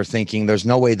old dealer thinking there's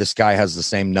no way this guy has the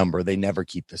same number. They never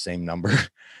keep the same number.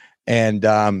 And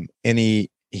he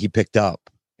picked up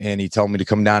and he told me to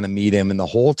come down and meet him. And the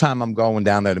whole time I'm going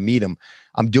down there to meet him,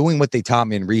 I'm doing what they taught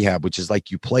me in rehab, which is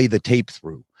like you play the tape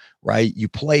through, right? You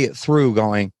play it through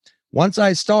going, once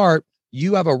I start,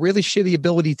 you have a really shitty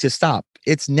ability to stop.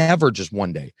 It's never just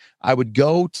one day. I would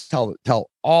go tell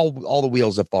all the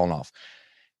wheels have fallen off.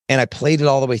 And I played it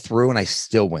all the way through and I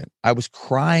still went. I was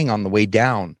crying on the way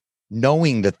down,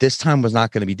 knowing that this time was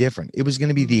not going to be different. It was going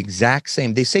to be the exact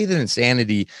same. They say that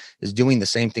insanity is doing the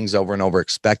same things over and over,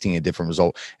 expecting a different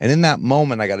result. And in that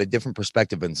moment, I got a different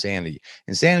perspective of insanity.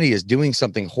 Insanity is doing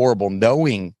something horrible,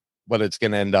 knowing what it's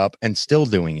going to end up and still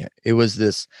doing it. It was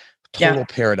this total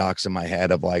paradox in my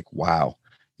head of like, wow,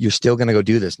 you're still going to go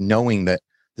do this, knowing that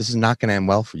this is not going to end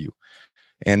well for you.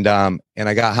 And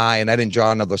I got high and I didn't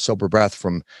draw another sober breath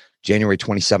from January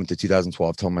 27th to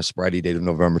 2012 till my sobriety date of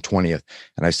November 20th.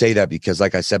 And I say that because,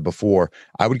 like I said before,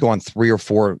 I would go on 3 or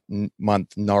 4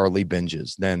 month gnarly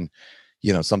binges. Then,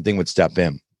 you know, something would step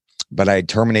in. But I had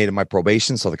terminated my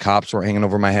probation, so the cops were hanging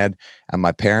over my head. And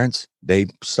my parents, they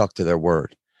stuck to their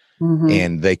word,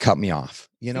 and they cut me off.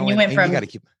 You know, and you went from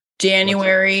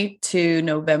January to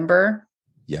November.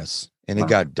 Yes, and it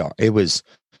got dark.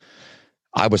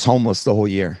 I was homeless the whole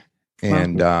year.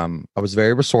 And I was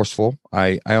very resourceful.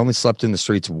 I only slept in the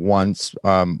streets once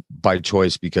by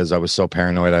choice because I was so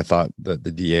paranoid. I thought that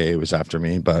the DA was after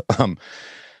me. But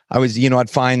I was, you know, I'd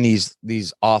find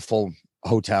these awful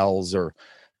hotels or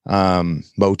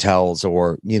motels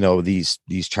or, you know, these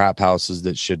trap houses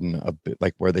that shouldn't have been,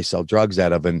 like where they sell drugs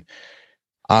out of. And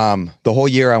the whole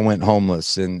year I went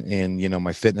homeless and, you know,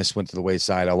 my fitness went to the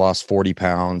wayside. I lost 40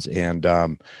 pounds and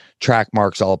track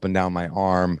marks all up and down my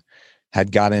arm.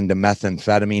 Had got into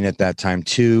methamphetamine at that time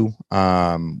too,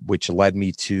 which led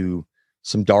me to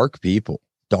some dark people.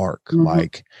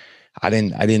 Like I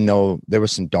didn't know there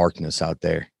was some darkness out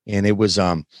there. And it was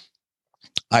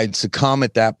I'd succumb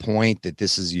at that point that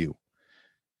this is you.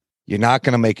 You're not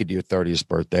going to make it to your 30th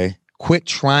birthday. Quit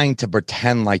trying to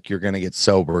pretend like you're going to get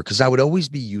sober. Cause I would always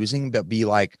be using, but be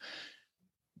like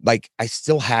I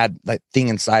still had that thing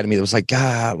inside of me that was like,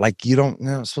 God, like you don't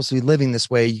know, supposed to be living this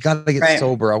way. You got to get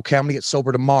sober. Okay. I'm gonna get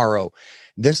sober tomorrow.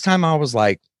 This time I was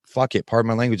like, fuck it. Pardon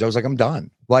my language. I was like, I'm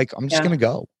done. Like, I'm just going to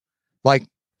go like,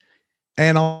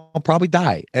 and I'll probably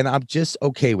die. And I'm just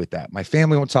okay with that. My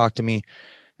family won't talk to me.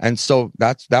 And so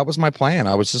that was my plan.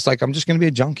 I was just like, I'm just going to be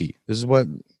a junkie. This is what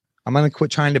I'm going to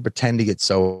quit trying to pretend to get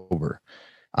sober.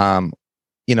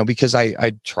 You know, because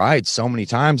I tried so many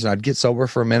times and I'd get sober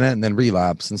for a minute and then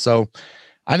relapse. And so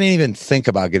I didn't even think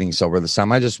about getting sober this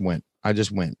time. I just went.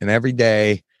 And every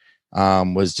day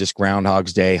was just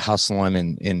Groundhog's Day, hustling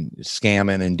and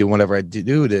scamming and doing whatever I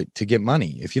do to get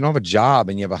money. If you don't have a job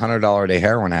and you have $100 a day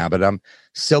heroin habit, I'm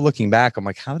still looking back. I'm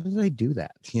like, how did I do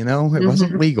that? You know, it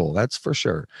wasn't legal. That's for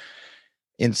sure.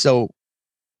 And so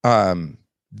it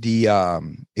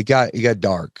got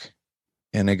dark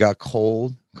and it got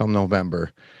cold come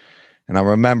November. And I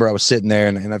remember I was sitting there,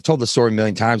 and I've told the story a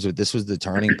million times, but this was the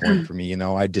turning point for me. You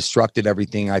know, I destructed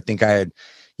everything. I think I had,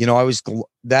 you know, I was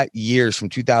that years from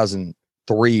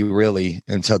 2003 really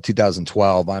until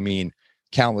 2012. I mean,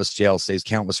 countless jail stays,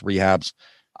 countless rehabs.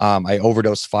 I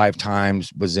overdosed 5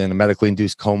 times, was in a medically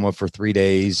induced coma for 3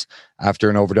 days after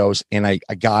an overdose. And I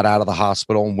got out of the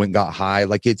hospital and got high.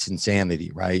 Like, it's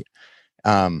insanity, right?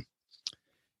 And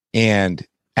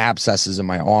abscesses in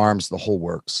my arms, the whole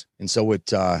works. And so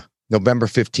November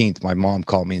 15th, my mom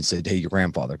called me and said, "Hey, your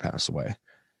grandfather passed away."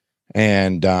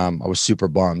 And I was super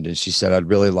bummed. And she said, "I'd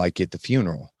really like you at the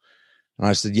funeral." And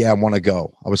I said, "Yeah, I want to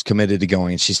go." I was committed to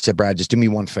going. And she said, "Brad, just do me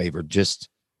one favor. Just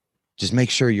make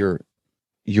sure you're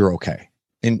okay."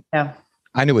 And yeah.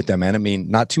 I knew what that meant. I mean,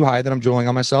 not too high that I'm drooling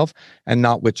on myself, and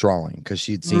not withdrawing, because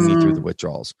she'd seen me through the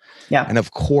withdrawals. Yeah. And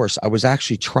of course, I was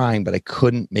actually trying, but I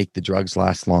couldn't make the drugs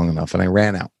last long enough, and I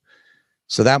ran out.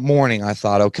 So that morning I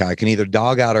thought, okay, I can either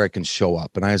dog out or I can show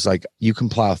up. And I was like, you can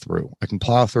plow through. I can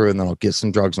plow through, and then I'll get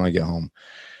some drugs when I get home.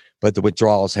 But the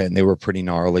withdrawals hit, and they were pretty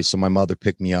gnarly. So my mother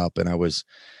picked me up, and I was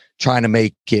trying to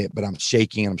make it, but I'm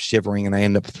shaking and I'm shivering, and I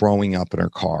end up throwing up in her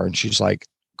car. And she's like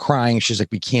crying. She's like,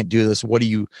 "We can't do this. What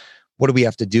do we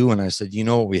have to do?" And I said, "You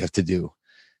know what we have to do."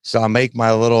 So I make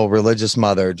my little religious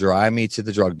mother drive me to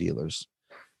the drug dealers.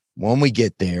 When we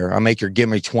get there, I make her give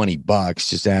me $20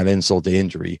 just to add insult to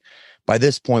injury. By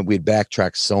this point, we had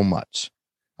backtracked so much.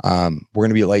 We're going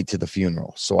to be late to the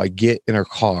funeral. So I get in her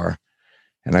car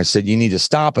and I said, "You need to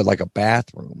stop at like a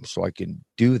bathroom so I can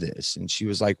do this." And she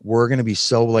was like, "We're going to be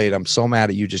so late. I'm so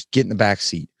mad at you. Just get in the back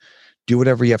seat. Do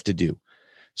whatever you have to do."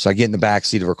 So I get in the back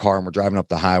seat of her car, and we're driving up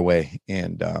the highway,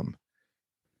 and I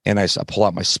pull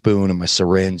out my spoon and my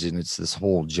syringe, and it's this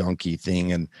whole junky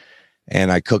thing.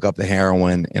 And I cook up the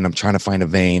heroin, and I'm trying to find a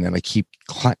vein, and I keep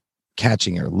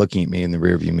catching her looking at me in the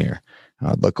rearview mirror.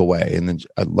 I'd look away, and then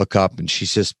I'd look up, and she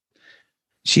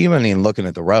wasn't even looking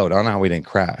at the road. I don't know how we didn't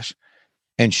crash.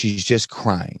 And she's just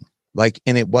crying. Like,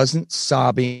 and it wasn't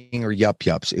sobbing or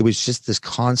yups. It was just this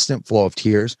constant flow of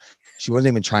tears. She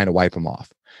wasn't even trying to wipe them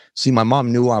off. See, my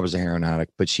mom knew I was a heroin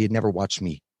addict, but she had never watched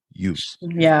me use.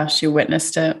 Yeah, she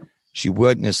witnessed it. She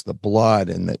witnessed the blood,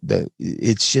 and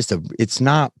it's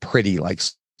not pretty like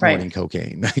snorting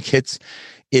cocaine. Like,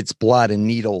 it's blood and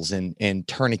needles and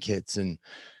tourniquets, and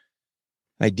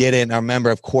I did it. And I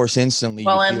remember, of course, instantly.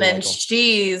 Well, and then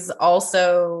she's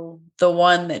also the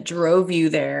one that drove you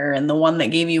there and the one that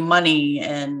gave you money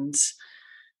and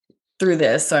through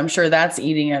this. So I'm sure that's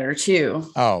eating at her too.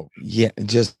 Oh yeah.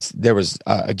 There was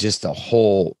just a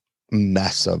whole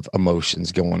mess of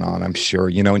emotions going on, I'm sure,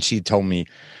 and she told me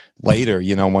later,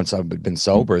 once I've been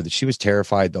sober, that she was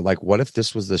terrified that, like, what if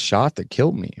this was the shot that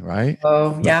killed me? Right.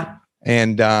 Oh yeah.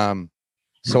 And,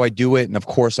 so I do it. And of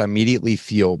course I immediately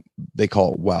feel, they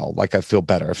call it well, like I feel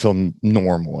better. I feel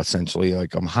normal, essentially.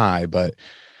 Like I'm high, but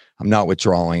I'm not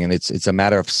withdrawing. And it's a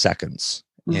matter of seconds.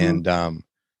 Mm-hmm. And,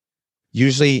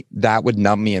 usually that would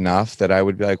numb me enough that I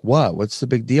would be like, what's the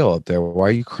big deal up there? Why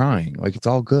are you crying? Like, it's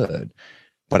all good.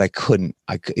 But I couldn't,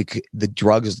 the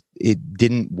drugs, it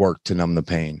didn't work to numb the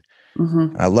pain.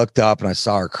 Mm-hmm. I looked up and I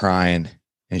saw her crying,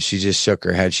 and she just shook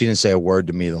her head. She didn't say a word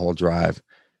to me the whole drive.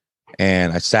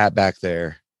 And I sat back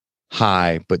there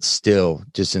high, but still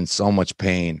just in so much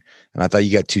pain. And I thought,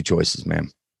 you got 2 choices,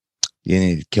 man. You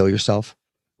need to kill yourself,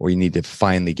 or you need to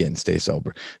finally get and stay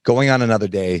sober. Going on another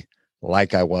day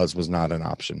like I was not an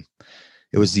option.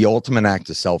 It was the ultimate act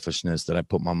of selfishness that I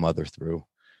put my mother through.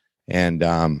 And,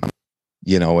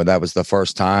 that was the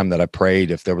first time that I prayed,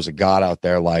 if there was a God out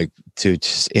there, like, to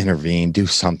just intervene, do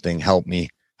something, help me.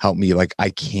 Like,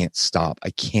 I can't stop. I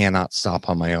cannot stop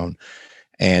on my own.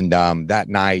 And that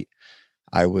night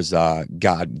I was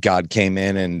God came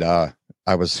in, and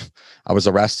I was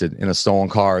arrested in a stolen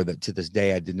car that to this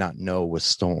day I did not know was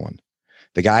stolen.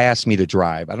 The guy asked me to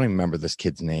drive. I don't even remember this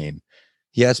kid's name.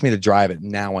 He asked me to drive it.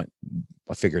 Now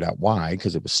I figured out why,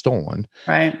 because it was stolen.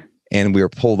 Right. And we were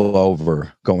pulled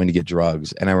over going to get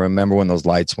drugs. And I remember when those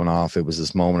lights went off, it was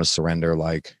this moment of surrender,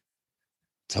 like,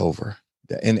 it's over.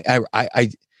 And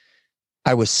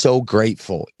I was so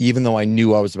grateful, even though I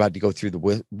knew I was about to go through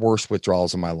the worst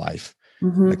withdrawals of my life.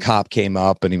 Mm-hmm. The cop came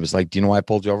up and he was like, "Do you know why I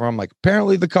pulled you over?" I'm like,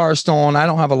 "Apparently the car is stolen. I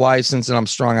don't have a license, and I'm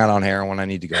strung out on heroin. I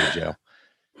need to go to jail."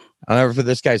 I'll never forget,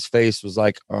 this guy's face was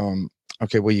like,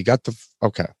 "Okay, well, you got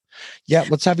okay. Yeah,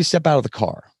 let's have you step out of the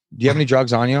car. Do you have any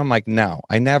drugs on you?" I'm like, "No,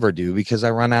 I never do, because I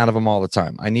run out of them all the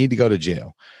time. I need to go to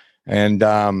jail." And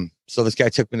so this guy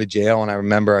took me to jail, and I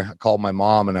remember I called my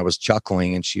mom, and I was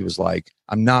chuckling, and she was like,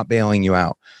 "I'm not bailing you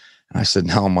out." And I said,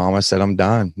 "No, Mom." I said, "I'm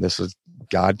done. This was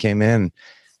God came in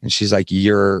and she's like,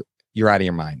 you're out of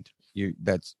your mind.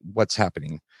 That's what's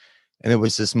happening. And it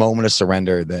was this moment of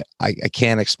surrender that I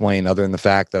can't explain other than the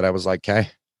fact that I was like, okay,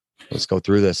 let's go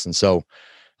through this. And so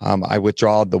I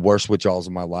withdrew the worst withdrawals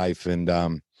of my life. And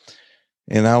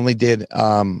I only did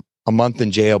a month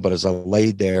in jail, but as I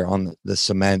laid there on the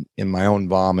cement in my own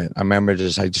vomit, I remember I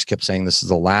just kept saying, this is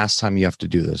the last time you have to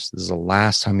do this. This is the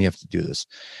last time you have to do this.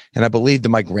 And I believed that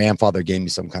my grandfather gave me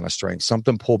some kind of strength.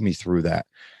 Something pulled me through that.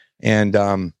 And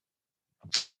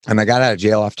I got out of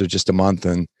jail after just a month,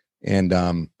 and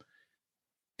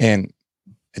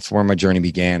it's where my journey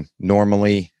began.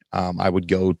 Normally, I would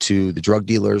go to the drug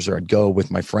dealers, or I'd go with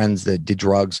my friends that did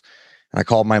drugs. And I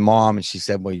called my mom and she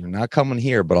said, well, you're not coming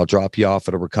here, but I'll drop you off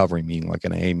at a recovery meeting, like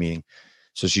an AA meeting.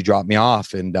 So she dropped me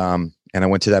off, and I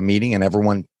went to that meeting, and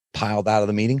everyone piled out of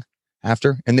the meeting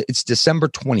after. And it's December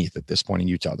 20th at this point in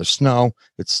Utah. There's snow.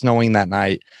 It's snowing that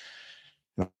night.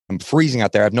 I'm freezing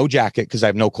out there. I have no jacket because I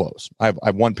have no clothes. I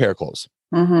have one pair of clothes.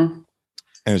 Mm-hmm.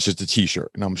 And it's just a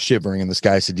t-shirt, and I'm shivering. And this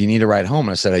guy said, do you need a ride home?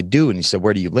 And I said, I do. And he said,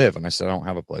 where do you live? And I said, I don't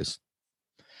have a place.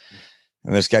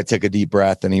 And this guy took a deep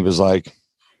breath, and he was like,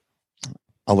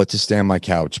 I'll let you stay on my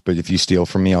couch, but if you steal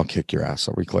from me, I'll kick your ass.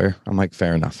 Are we clear? I'm like,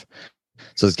 fair enough.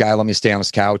 So this guy let me stay on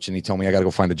his couch, and he told me I got to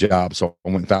go find a job. So I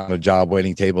went and found a job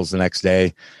waiting tables the next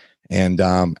day. And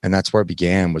that's where it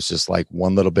began, was just like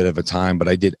one little bit of a time, but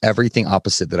I did everything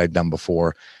opposite that I'd done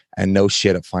before. And no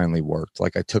shit, it finally worked.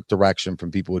 Like, I took direction from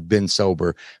people who had been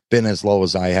sober, been as low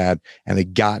as I had, and they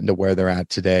gotten to where they're at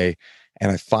today.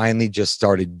 And I finally just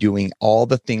started doing all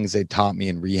the things they taught me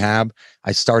in rehab.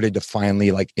 I started to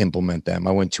finally like implement them.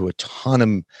 I went to a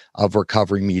ton of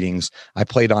recovery meetings. I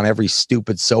played on every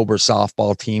stupid sober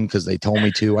softball team because they told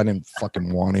me to. I didn't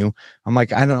fucking want to. I'm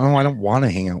like, I don't know. I don't want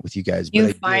to hang out with you guys.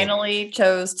 You finally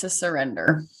chose to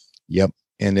surrender. Yep.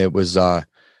 And it was one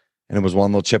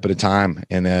little chip at a time.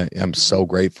 And I'm so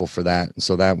grateful for that. And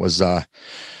so that was,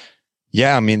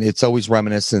 yeah, I mean, it's always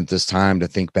reminiscent this time to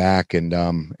think back, and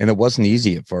it wasn't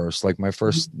easy at first. Like, my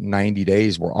first 90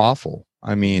 days were awful.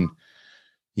 I mean,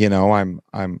 you know, I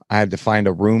had to find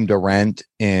a room to rent,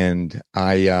 and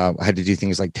I had to do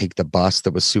things like take the bus.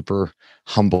 That was super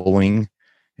humbling.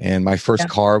 And my first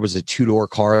car was a 2-door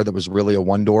car that was really a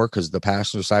 1-door, because the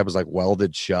passenger side was like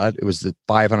welded shut. It was the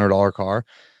 $500 car.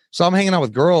 So I'm hanging out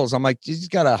with girls. I'm like, you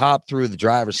just got to hop through the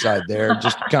driver's side there.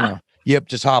 Just kind of,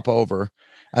 just hop over.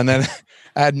 And then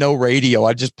I had no radio.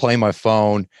 I just play my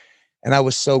phone. And I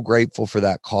was so grateful for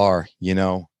that car, you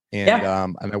know, and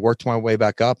I worked my way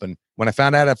back up. And when I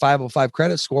found out I had a 505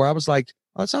 credit score, I was like,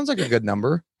 oh, that sounds like a good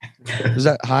number. Is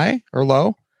that high or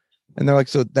low? And they're like,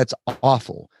 so that's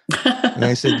awful. And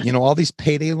I said, you know, all these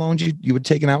payday loans you would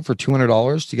taken out for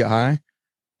 $200 to get high,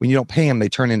 when you don't pay them, they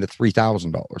turn into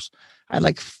 $3,000. I had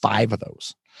like 5 of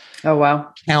those. Oh,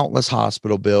 wow. Countless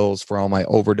hospital bills for all my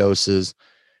overdoses.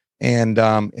 And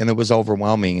it was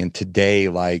overwhelming. And today,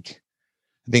 like,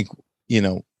 I think, you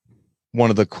know,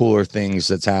 one of the cooler things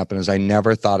that's happened is I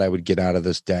never thought I would get out of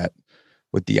this debt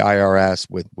with the IRS,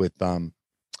 with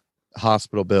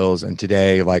hospital bills. And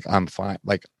today, like, I'm fine.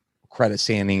 Like, credit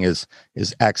standing is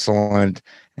excellent.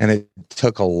 And it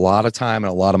took a lot of time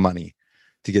and a lot of money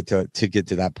to get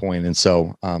to that point. And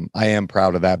so I am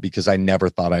proud of that, because I never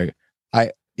thought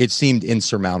it seemed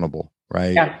insurmountable.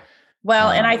 Right. Yeah.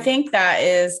 Well, and I think that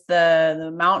is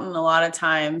the mountain a lot of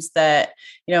times that,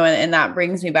 you know, and that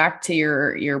brings me back to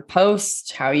your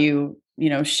post, how you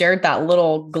shared that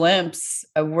little glimpse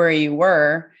of where you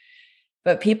were,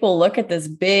 but people look at this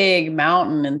big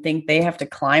mountain and think they have to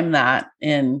climb that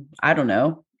in, I don't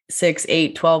know, 6,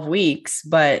 8, 12 weeks.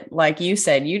 But like you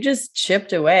said, you just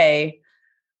chipped away.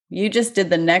 You just did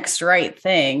the next right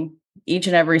thing each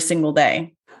and every single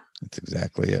day. That's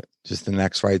exactly it. Just the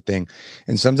next right thing.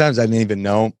 And sometimes I didn't even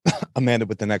know Amanda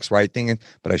what the next right thing,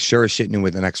 but I sure as shit knew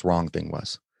what the next wrong thing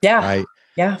was. Yeah. Right.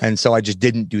 Yeah. And so I just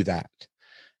didn't do that.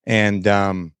 And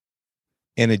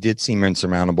it did seem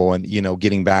insurmountable. And, you know,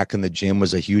 getting back in the gym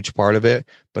was a huge part of it,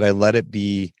 but I let it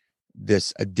be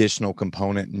this additional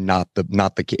component,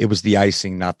 it was the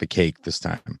icing, not the cake this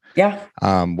time. Yeah.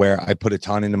 Where I put a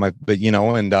ton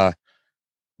into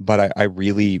but I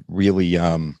really, really,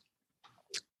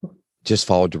 just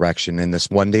follow direction. And this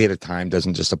one day at a time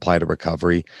doesn't just apply to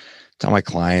recovery. Tell my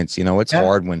clients, you know, it's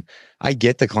hard when I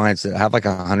get the clients that have like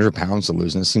 100 pounds to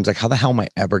lose. And it seems like, how the hell am I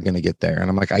ever going to get there? And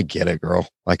I'm like, I get it, girl.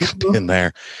 Like, I've been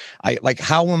there.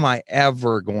 How am I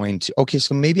ever going to, okay,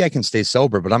 so maybe I can stay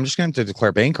sober, but I'm just going to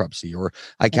declare bankruptcy, or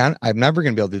I'm never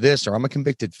going to be able to do this, or I'm a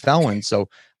convicted felon. So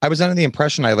I was under the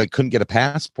impression I couldn't get a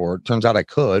passport. Turns out I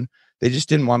could. They just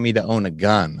didn't want me to own a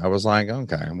gun. I was like,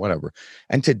 okay, whatever.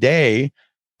 And today,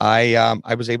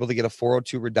 I was able to get a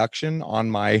 402 reduction on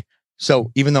my.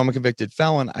 So even though I'm a convicted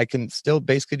felon, I can still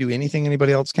basically do anything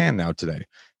anybody else can now today.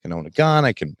 I can own a gun.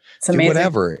 I can do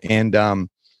whatever. And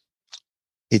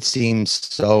it seems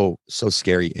so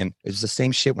scary. And it's the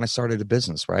same shit when I started a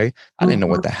business, right? I didn't know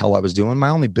what the hell I was doing. My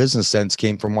only business sense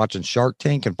came from watching Shark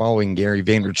Tank and following Gary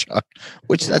Vaynerchuk,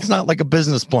 which that's not like a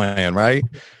business plan, right?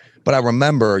 But I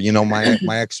remember,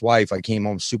 my ex-wife, I came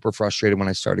home super frustrated when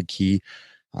I started Key.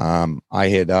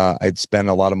 I'd spent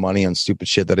a lot of money on stupid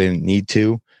shit that I didn't need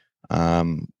to.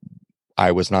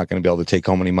 I was not going to be able to take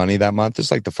home any money that month. It's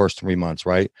like the first 3 months,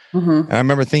 right? And I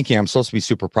remember thinking I'm supposed to be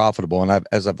super profitable. And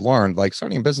as I've learned, like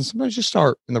starting a business, sometimes you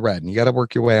start in the red and you got to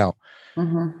work your way out.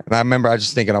 And I remember I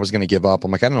just thinking I was going to give up. I'm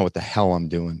like, I don't know what the hell I'm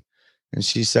doing. And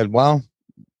she said, well,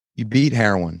 you beat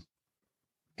heroin.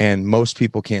 And most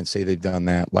people can't say they've done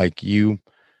that. Like you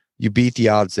beat the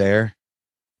odds there.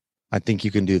 I think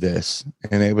you can do this.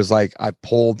 And it was like, I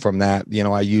pulled from that,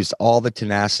 I used all the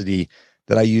tenacity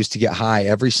that I used to get high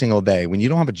every single day. When you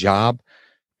don't have a job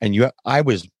and I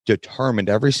was determined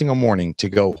every single morning to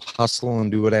go hustle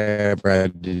and do whatever I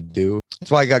had to do.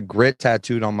 That's why I got grit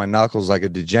tattooed on my knuckles like a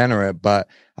degenerate. But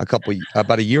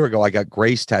about a year ago, I got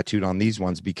grace tattooed on these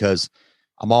ones because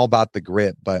I'm all about the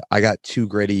grit, but I got too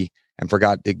gritty and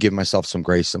forgot to give myself some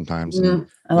grace sometimes. And,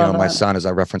 my son, as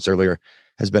I referenced earlier,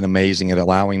 has been amazing at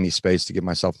allowing me space to give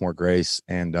myself more grace.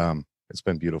 And it's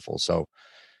been beautiful. So,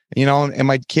 and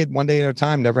my kid one day at a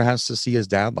time never has to see his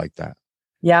dad like that.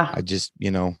 Yeah. I just,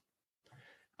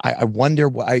 I wonder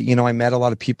why, I met a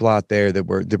lot of people out there that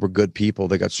were good people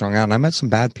that got strung out. And I met some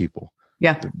bad people.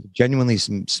 Yeah. Genuinely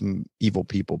some evil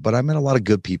people, but I met a lot of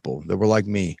good people that were like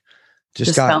me.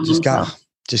 Just got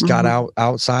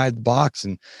outside the box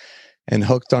and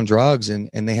hooked on drugs and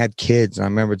they had kids. And I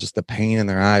remember just the pain in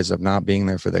their eyes of not being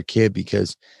there for their kid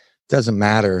because it doesn't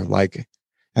matter. Like,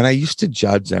 and I used to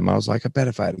judge them. I was like, I bet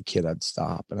if I had a kid, I'd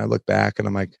stop. And I look back and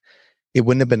I'm like, it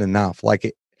wouldn't have been enough. Like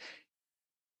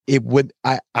it would,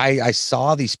 I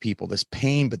saw these people, this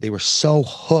pain, but they were so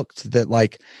hooked that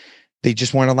like, they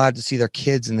just weren't allowed to see their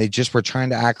kids and they just were trying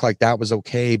to act like that was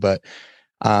okay. But,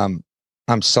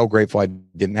 I'm so grateful I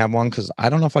didn't have one because I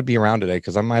don't know if I'd be around today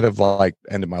because I might have like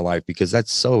ended my life because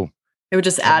that's so. It would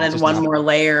just added one more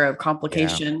layer of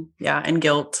complication. Yeah. And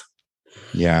guilt.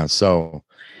 Yeah. So,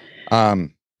 that's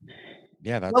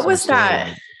what was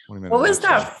that? What was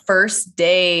that first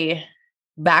day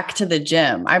back to the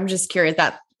gym? I'm just curious.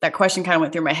 That question kind of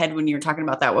went through my head when you were talking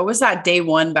about that. What was that day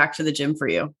one back to the gym for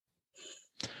you?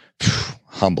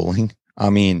 Humbling. I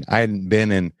mean, I hadn't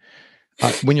been in.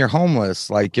 When you're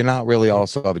homeless, like you're not really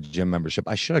also have a gym membership.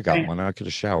 I should have got one. I could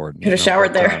have showered.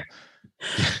 Showered there.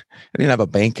 I didn't have a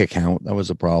bank account. That was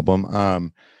a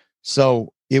problem.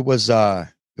 So it was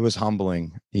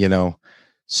humbling,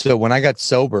 So when I got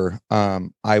sober,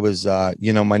 I was,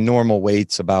 my normal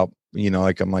weight's about,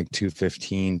 like I'm like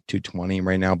 215, 220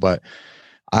 right now, but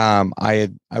I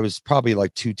was probably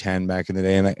like 210 back in the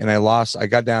day, and I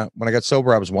got down when I got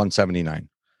sober. I was 179,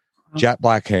 jet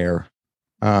black hair.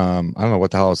 I don't know what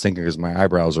the hell I was thinking because my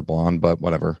eyebrows are blonde, but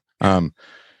whatever.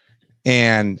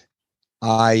 And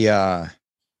I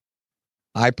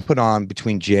put on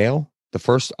between jail.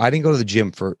 I didn't go to the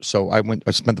gym so I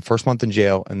spent the first month in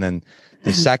jail. And then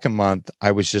the second month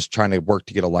I was just trying to work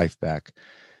to get a life back.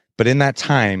 But in that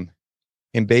time,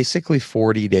 in basically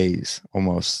 40 days,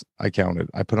 almost, I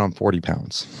counted, I put on 40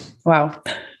 pounds. Wow.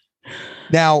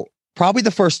 Now, probably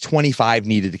the first 25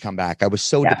 needed to come back. I was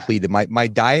so depleted. My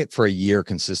diet for a year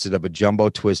consisted of a jumbo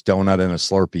twist donut and a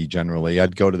Slurpee. Generally,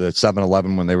 I'd go to the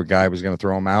 7-Eleven when guy was going to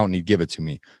throw them out, and he'd give it to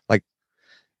me. Like,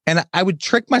 and I would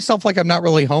trick myself like I'm not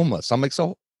really homeless. I'm like,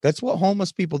 so that's what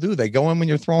homeless people do. They go in when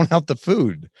you're throwing out the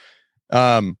food.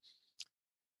 And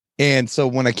so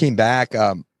when I came back,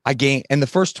 I gained, and the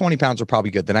first 20 pounds were probably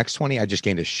good. The next 20, I just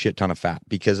gained a shit ton of fat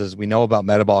because, as we know about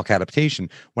metabolic adaptation,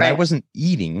 when I wasn't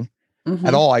eating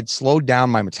at all, I'd slowed down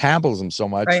my metabolism so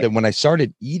much that when I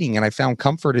started eating and I found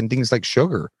comfort in things like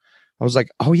sugar, I was like,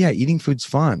 oh yeah, eating food's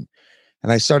fun.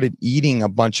 And I started eating a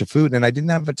bunch of food and I didn't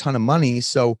have a ton of money.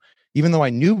 So even though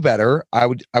I knew better, I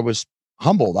was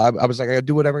humbled. I was like, I gotta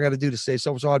do whatever I gotta do to stay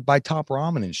sober. So I'd buy Top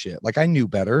Ramen and shit. Like I knew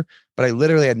better, but I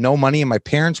literally had no money and my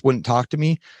parents wouldn't talk to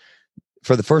me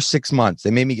for the first 6 months.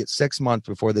 They made me get 6 months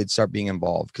before they'd start being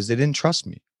involved because they didn't trust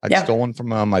me. I'd stolen from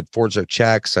them. I'd forged their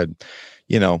checks. I'd,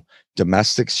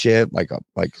 domestic shit. Like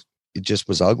it just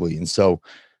was ugly. And so,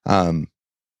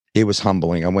 it was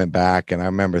humbling. I went back and I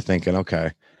remember thinking,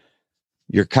 okay,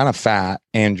 you're kind of fat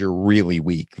and you're really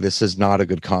weak. This is not a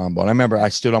good combo. And I remember I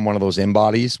stood on one of those in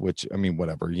bodies, which I mean,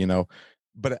 whatever,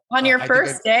 but on your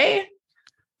first day.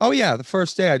 Oh yeah. The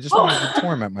first day I just wanted to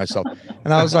torment myself.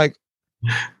 And I was like,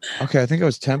 Okay, I think I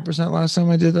was 10% last time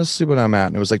I did this. See what I'm at.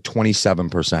 And it was like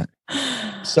 27%.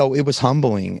 So it was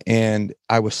humbling and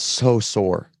I was so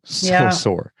sore, so Yeah.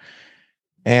 sore.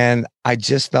 And I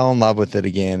just fell in love with it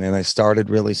again. And I started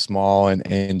really small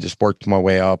and just worked my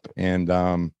way up. And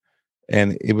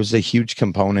it was a huge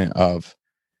component of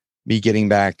me getting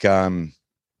back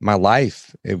my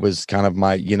life. It was kind of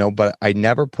my, but I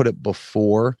never put it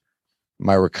before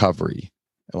my recovery.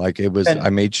 Like it was, I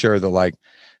Good. made sure that like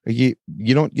you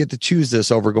don't get to choose this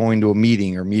over going to a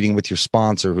meeting or meeting with your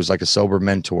sponsor who's like a sober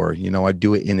mentor. I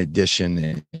do it in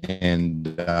addition.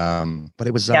 But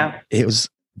Yeah.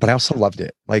 but I also loved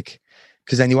it. Like,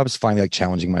 because I knew I was finally like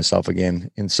challenging myself again.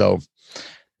 And so,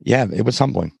 yeah, it was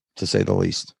humbling to say the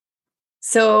least.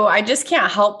 So I just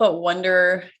can't help but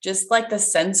wonder just like the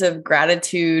sense of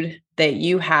gratitude that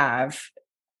you have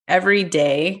every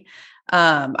day.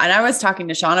 And I was talking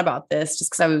to Sean about this just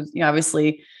because I was,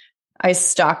 obviously I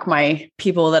stalk my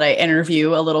people that I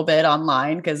interview a little bit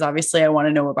online because obviously I want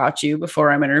to know about you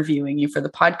before I'm interviewing you for the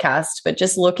podcast. But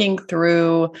just looking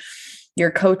through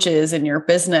your coaches and your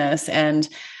business and,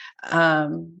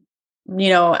 um, you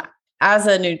know, as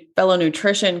a fellow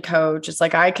nutrition coach, it's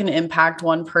like I can impact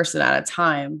one person at a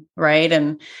time, right?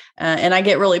 And I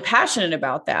get really passionate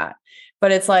about that.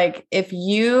 But it's like if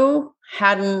you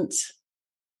hadn't,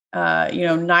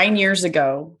 9 years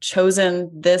ago,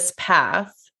 chosen this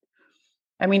path.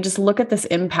 I mean, just look at this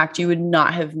impact you would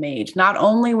not have made, not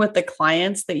only with the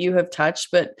clients that you have touched,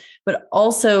 but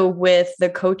also with the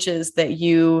coaches that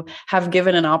you have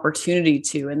given an opportunity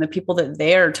to and the people that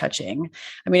they are touching.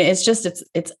 I mean,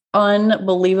 it's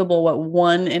unbelievable what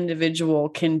one individual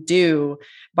can do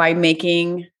by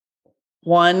making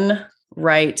one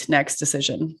right next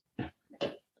decision.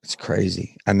 It's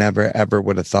crazy. I never ever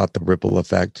would have thought the ripple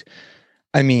effect.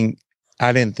 I mean,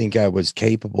 I didn't think I was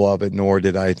capable of it, nor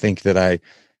did I think that I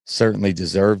certainly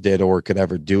deserved it or could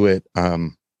ever do it.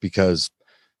 Because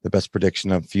the best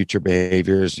prediction of future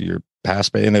behavior is your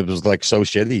past, and it was like so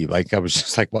shitty. Like I was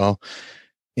just like, well,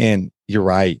 and you're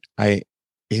right. And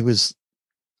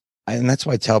that's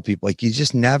why I tell people, like, you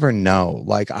just never know.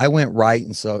 Like I went right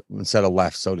instead of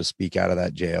left, so to speak, out of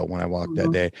that jail when I walked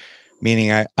that day.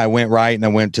 Meaning I went right and I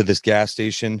went to this gas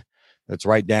station that's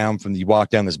right down you walk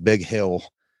down this big hill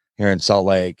here in Salt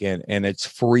Lake and it's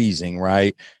freezing,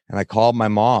 right? And I called my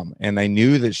mom and I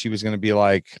knew that she was going to be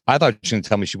like, I thought she was going to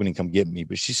tell me she wouldn't come get me,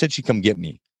 but she said she'd come get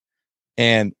me.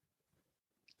 And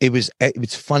it was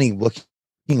funny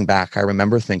looking back. I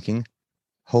remember thinking,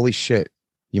 holy shit,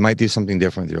 you might do something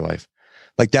different with your life.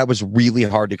 Like that was really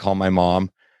hard to call my mom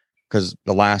because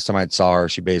the last time I saw her,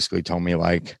 she basically told me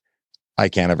like, I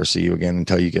can't ever see you again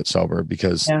until you get sober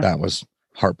because that was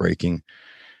heartbreaking.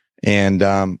 And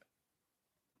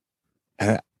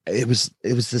it was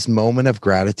this moment of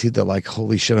gratitude that like,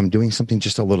 holy shit, I'm doing something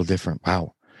just a little different.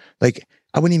 Wow. Like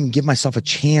I wouldn't even give myself a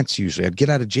chance. Usually I'd get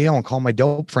out of jail and call my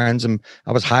dope friends and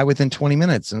I was high within 20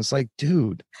 minutes. And it's like,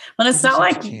 dude. Well, it's not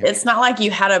like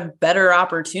you had a better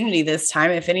opportunity this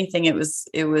time. If anything, it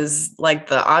was like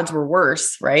the odds were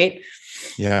worse, right?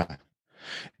 Yeah.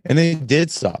 And it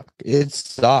did suck. It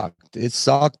sucked. It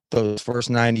sucked those first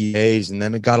 90 days. And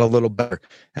then it got a little better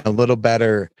and a little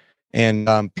better.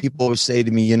 And people would say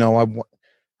to me, oh,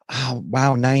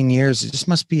 wow, 9 years. It just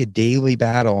must be a daily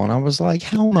battle. And I was like,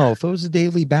 hell no. If it was a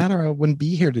daily battle, I wouldn't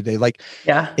be here today. Like,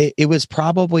 it was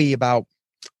probably about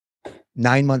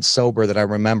 9 months sober that I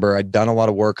remember. I'd done a lot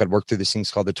of work. I'd worked through these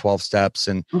things called the 12 steps.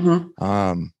 And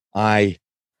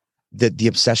the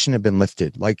obsession had been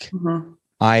lifted. Like,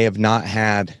 I have not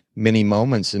had many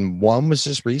moments. And one was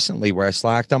just recently where I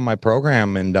slacked on my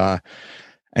program and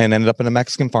ended up in a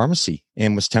Mexican pharmacy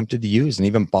and was tempted to use and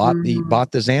even bought the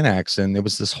Xanax. And it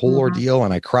was this whole ordeal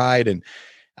and I cried and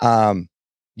I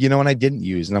didn't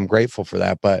use, and I'm grateful for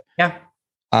that. But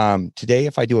today,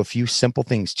 if I do a few simple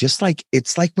things, just like,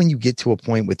 it's like when you get to a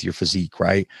point with your physique,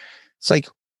 right? It's like,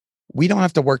 we don't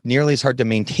have to work nearly as hard to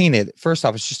maintain it. First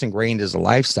off, it's just ingrained as a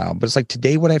lifestyle, but it's like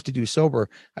today, what I have to do sober,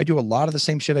 I do a lot of the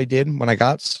same shit I did when I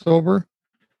got sober,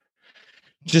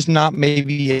 just not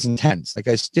maybe as intense. Like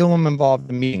I still am involved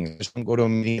in meetings. I just don't go to a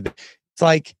meeting. It's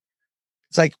like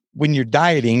when you're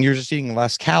dieting, you're just eating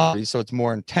less calories. So it's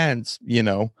more intense,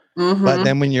 but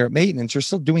then when you're at maintenance, you're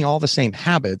still doing all the same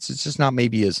habits. It's just not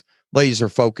maybe as laser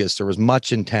focused or as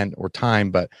much intent or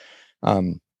time, but,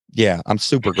 I'm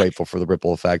super grateful for the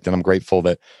ripple effect. And I'm grateful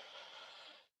that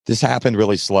this happened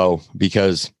really slow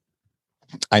because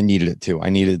I needed it too. I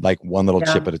needed like one little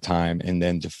chip at a time and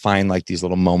then to find like these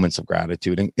little moments of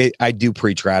gratitude. And I do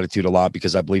preach gratitude a lot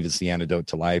because I believe it's the antidote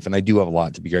to life. And I do have a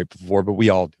lot to be grateful for, but we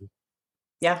all do.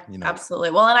 Yeah,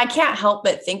 absolutely. Well, and I can't help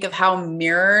but think of how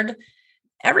mirrored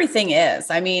everything is.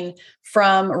 I mean,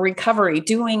 from recovery,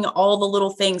 doing all the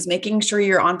little things, making sure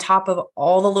you're on top of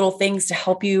all the little things to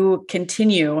help you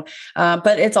continue.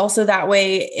 But it's also that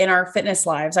way in our fitness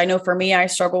lives. I know for me, I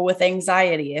struggle with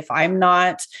anxiety. If I'm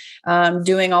not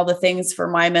doing all the things for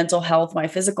my mental health, my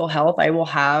physical health, I will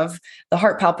have the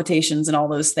heart palpitations and all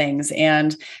those things.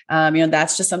 And,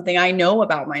 that's just something I know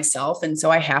about myself. And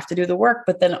so I have to do the work.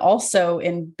 But then also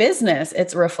in business,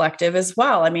 it's reflective as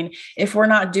well. I mean, if we're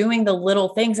not doing the little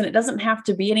things, and it doesn't have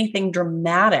to be anything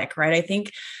dramatic, right? I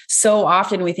think so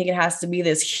often we think it has to be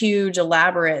this huge,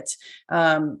 elaborate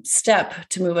step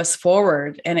to move us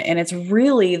forward. And it's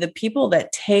really the people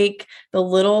that take the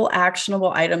little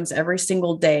actionable items every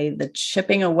single day, the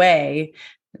chipping away,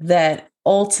 that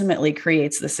ultimately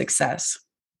creates the success.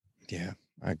 Yeah,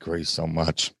 I agree so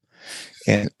much.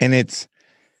 And it's,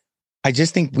 I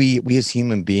just think we as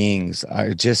human beings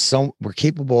are just we're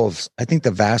capable of, I think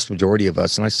the vast majority of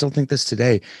us, and I still think this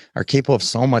today, are capable of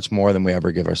so much more than we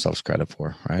ever give ourselves credit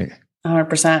for, right?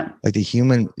 100%. Like the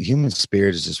human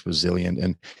spirit is just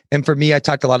resilient. And for me, I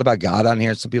talked a lot about God on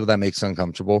here. Some people that makes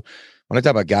uncomfortable. When I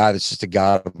talk about God, it's just a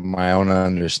God of my own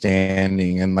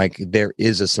understanding. And like, there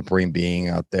is a supreme being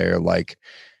out there. Like,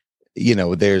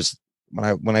 there's,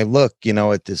 when I look,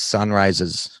 at the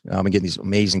sunrises, I'm getting these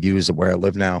amazing views of where I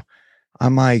live now.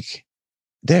 I'm like,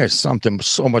 there's something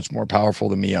so much more powerful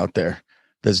than me out there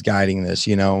that's guiding this,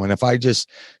 and if I just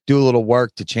do a little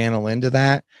work to channel into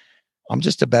that, I'm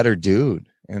just a better dude,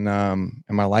 and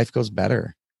my life goes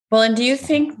better. Well, and do you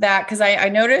think that, because I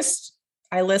noticed,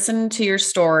 I listened to your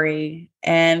story,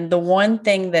 and the one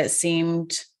thing that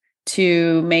seemed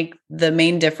to make the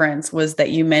main difference was that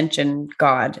you mentioned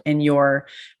God in your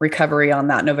recovery on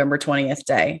that November 20th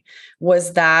day.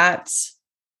 Was that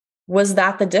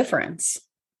the difference?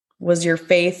 Was your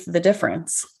faith the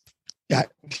difference?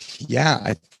 Yeah,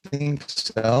 I think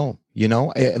so.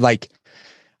 Like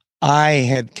I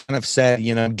had kind of said,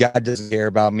 God doesn't care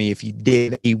about me. If he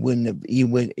did, he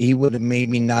would have made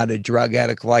me not a drug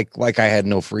addict. Like I had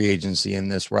no free agency in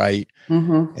this, right?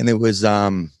 Mm-hmm. And it was,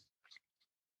 I'm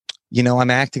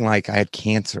acting like I had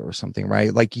cancer or something,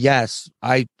 right? Like, yes,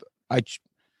 I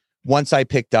once I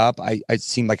picked up, I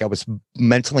seemed like I was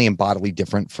mentally and bodily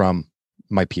different from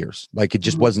my peers. Like it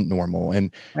just wasn't normal.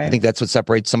 And Right. I think that's what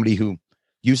separates somebody who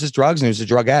uses drugs and who's a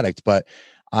drug addict. But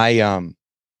I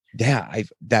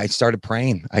started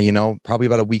praying, probably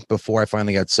about a week before I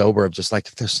finally got sober, of just like,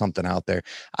 if there's something out there.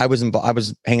 I was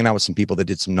hanging out with some people that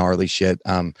did some gnarly shit.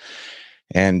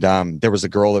 And there was a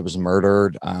girl that was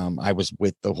murdered. I was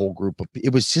with the whole group of,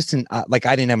 it was just like,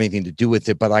 I didn't have anything to do with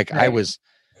it, but like, Right.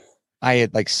 I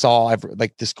had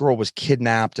like this girl was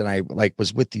kidnapped, and I like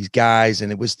was with these guys,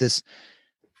 and it was this,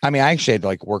 I actually had to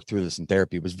like work through this in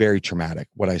therapy. It was very traumatic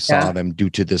what I saw them do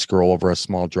to this girl over a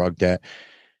small drug debt.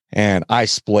 And I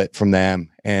split from them.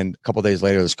 And a couple of days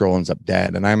later, this girl ends up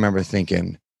dead. And I remember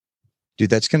thinking, dude,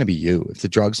 that's going to be you. If the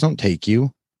drugs don't take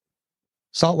you,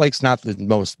 Salt Lake's not the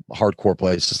most hardcore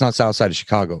place. It's not south side of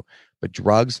Chicago, but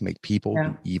drugs make people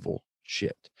do evil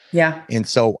shit. Yeah. And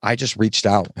so I just reached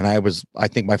out, and I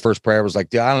think my first prayer was like,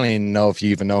 dude, I don't even know if you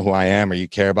even know who I am or you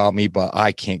care about me, but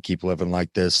I can't keep living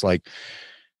like this. Like,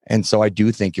 and so I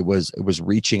do think it was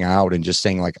reaching out and just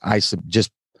saying like,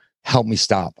 just help me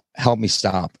stop.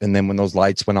 And then when those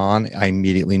lights went on, I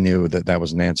immediately knew that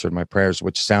was an answer to my prayers,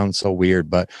 which sounds so weird,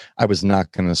 but I was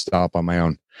not going to stop on my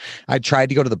own. I tried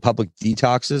to go to the public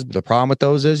detoxes, but the problem with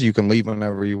those is you can leave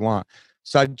whenever you want.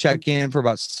 So I'd check in for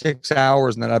about 6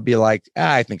 hours, and then I'd be like,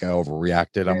 I think I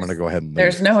overreacted. I'm going to go ahead and leave.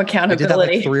 There's no accountability. I did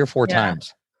that like 3 or 4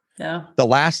 times. Yeah. The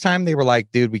last time they were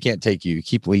like, dude, we can't take you.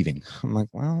 Keep leaving. I'm like,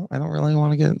 well, I don't really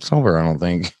want to get sober, I don't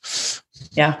think.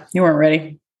 Yeah. You weren't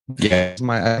ready. Yeah.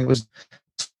 I was,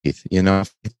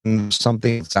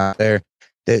 something that's out there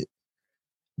that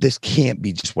this can't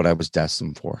be just what I was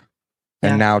destined for. Yeah.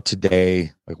 And now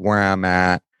today, like where I'm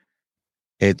at,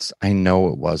 I know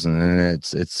it wasn't.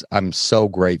 And I'm so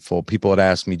grateful. People had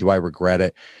asked me, do I regret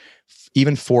it?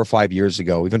 Even 4 or 5 years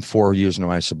ago, even 4 years into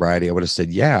my sobriety, I would have said,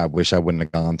 yeah, I wish I wouldn't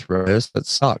have gone through this. That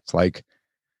sucked. Like,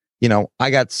 I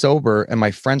got sober, and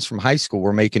my friends from high school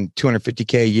were making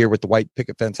 $250K a year with the white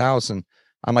picket fence house. And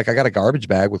I'm like, I got a garbage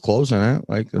bag with clothes in it.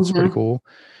 Like, that's pretty cool.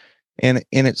 And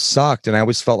it sucked. And I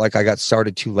always felt like I got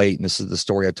started too late. And this is the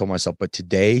story I told myself. But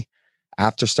today,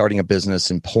 after starting a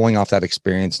business and pulling off that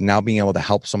experience, now being able to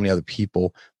help so many other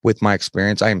people with my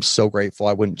experience, I am so grateful.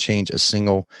 I wouldn't change a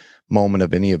single moment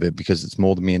of any of it, because it's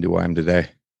molded me into who I am today.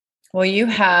 Well, you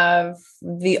have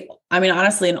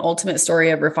honestly, an ultimate story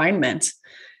of refinement.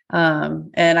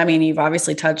 And you've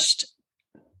obviously touched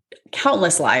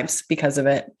countless lives because of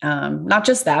it. Not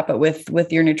just that, but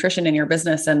with your nutrition and your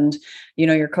business and,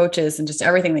 your coaches and just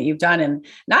everything that you've done. And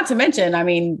not to mention, I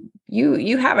mean,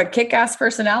 you have a kick-ass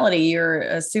personality. You're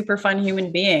a super fun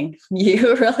human being.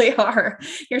 You really are.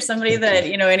 You're somebody that,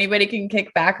 anybody can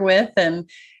kick back with and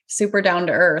super down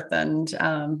to earth. And,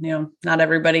 not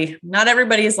everybody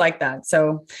is like that.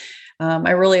 So,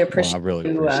 I really appreciate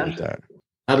that.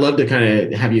 I'd love to kind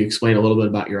of have you explain a little bit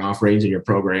about your offerings and your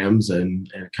programs and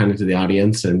kind of to the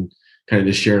audience and kind of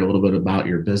just share a little bit about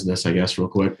your business, I guess, real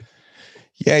quick.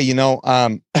 Yeah. I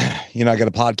got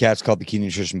a podcast called the Key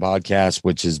Nutrition Podcast,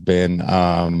 which has been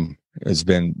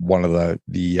one of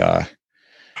the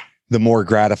more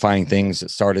gratifying things that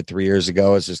started 3 years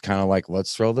ago. Is just kind of like,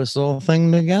 let's throw this little thing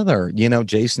together.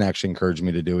 Jason actually encouraged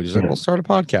me to do it. He's like, we'll start a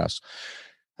podcast.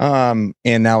 And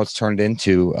now it's turned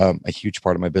into a huge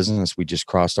part of my business. We just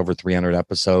crossed over 300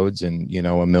 episodes and,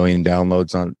 1 million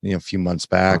downloads on, a few months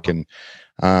back. And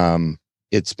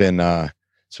it's been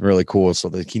really cool. So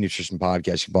the Key Nutrition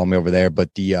Podcast, you can follow me over there. But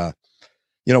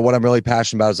what I'm really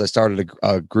passionate about is I started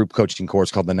a group coaching course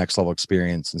called the Next Level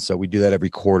Experience. And so we do that every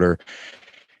quarter.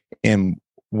 And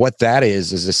what that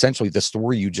is essentially the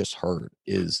story you just heard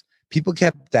is people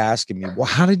kept asking me, well,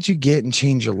 how did you get and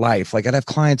change your life? Like I'd have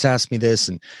clients ask me this.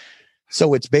 And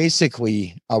so it's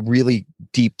basically a really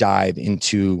deep dive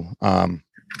into,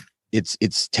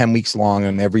 it's 10 weeks long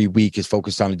and every week is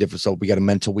focused on a different. So we got a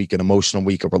mental week, an emotional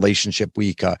week, a relationship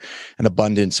week, an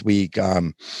abundance week,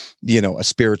 a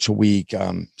spiritual week,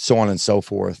 so on and so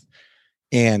forth.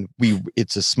 And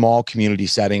it's a small community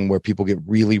setting where people get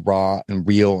really raw and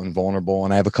real and vulnerable.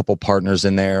 And I have a couple partners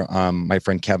in there. My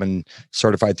friend Kevin,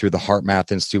 certified through the Heart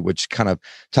Math Institute, which kind of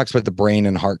talks about the brain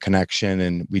and heart connection.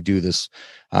 And we do this,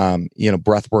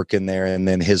 breath work in there. And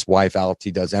then his wife,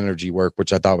 Alti, does energy work,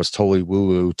 which I thought was totally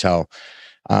woo-woo till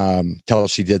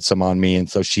she did some on me. And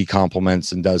so she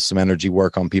compliments and does some energy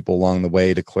work on people along the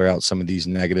way to clear out some of these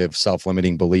negative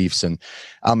self-limiting beliefs. And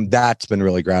that's been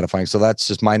really gratifying. So that's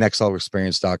just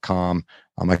mynextlevelexperience.com.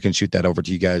 I can shoot that over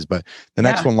to you guys, but the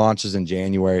next one launches in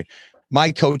January.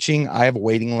 My coaching, I have a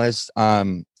waiting list.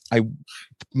 I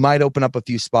might open up a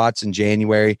few spots in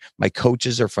January. My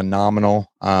coaches are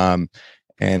phenomenal. And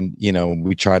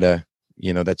we try to,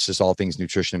 that's just all things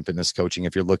nutrition and fitness coaching.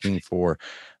 If you're looking for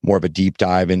more of a deep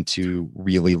dive into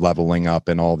really leveling up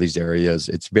in all these areas,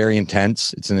 it's very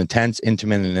intense. It's an intense,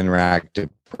 intimate, and interactive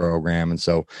program. And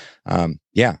so,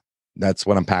 that's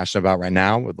what I'm passionate about right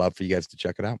now. Would love for you guys to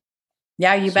check it out.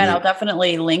 Yeah, you bet. I'll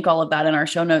definitely link all of that in our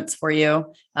show notes for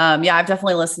you. I've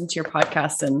definitely listened to your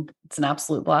podcast and it's an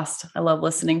absolute blast. I love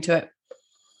listening to it.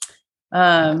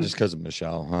 Just because of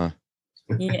Michelle, huh?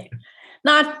 Yeah.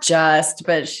 Not just,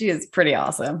 but she is pretty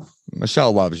awesome.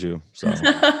 Michelle loves you. So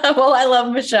well, I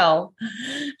love Michelle.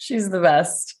 She's the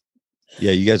best.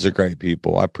 Yeah, you guys are great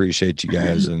people. I appreciate you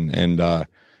guys. and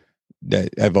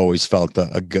I've always felt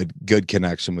a good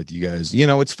connection with you guys.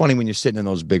 It's funny when you're sitting in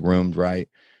those big rooms, right?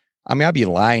 I mean, I'd be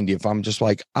lying to you if I'm just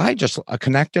like, I just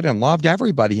connected and loved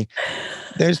everybody.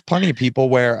 There's plenty of people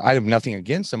where I have nothing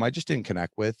against them. I just didn't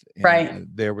connect with. And right.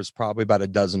 There was probably about a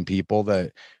dozen people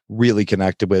that really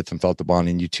connected with and felt the bond.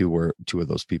 And you two were two of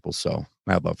those people. So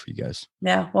I have love for you guys.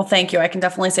 Yeah. Well, thank you. I can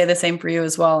definitely say the same for you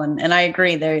as well. And I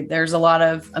agree. There's a lot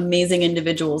of amazing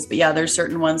individuals, but there's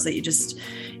certain ones that you just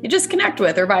connect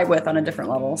with or vibe with on a different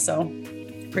level. So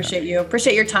appreciate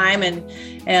your time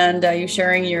and you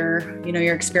sharing your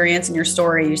experience and your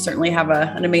story. You certainly have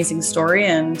an amazing story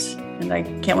and I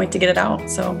can't wait to get it out.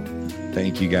 So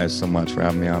thank you guys so much for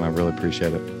having me on. I really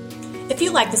appreciate it. If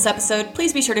you like this episode,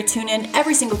 please be sure to tune in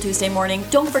every single Tuesday morning.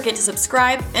 Don't forget to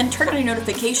subscribe and turn on your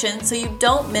notifications so you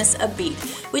don't miss a beat.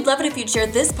 We'd love it if you'd share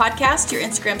this podcast, your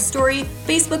Instagram story,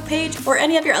 Facebook page, or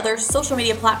any of your other social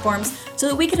media platforms so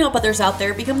that we can help others out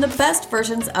there become the best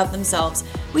versions of themselves.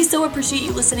 We so appreciate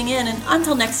you listening in, and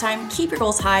until next time, keep your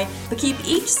goals high, but keep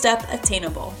each step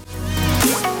attainable.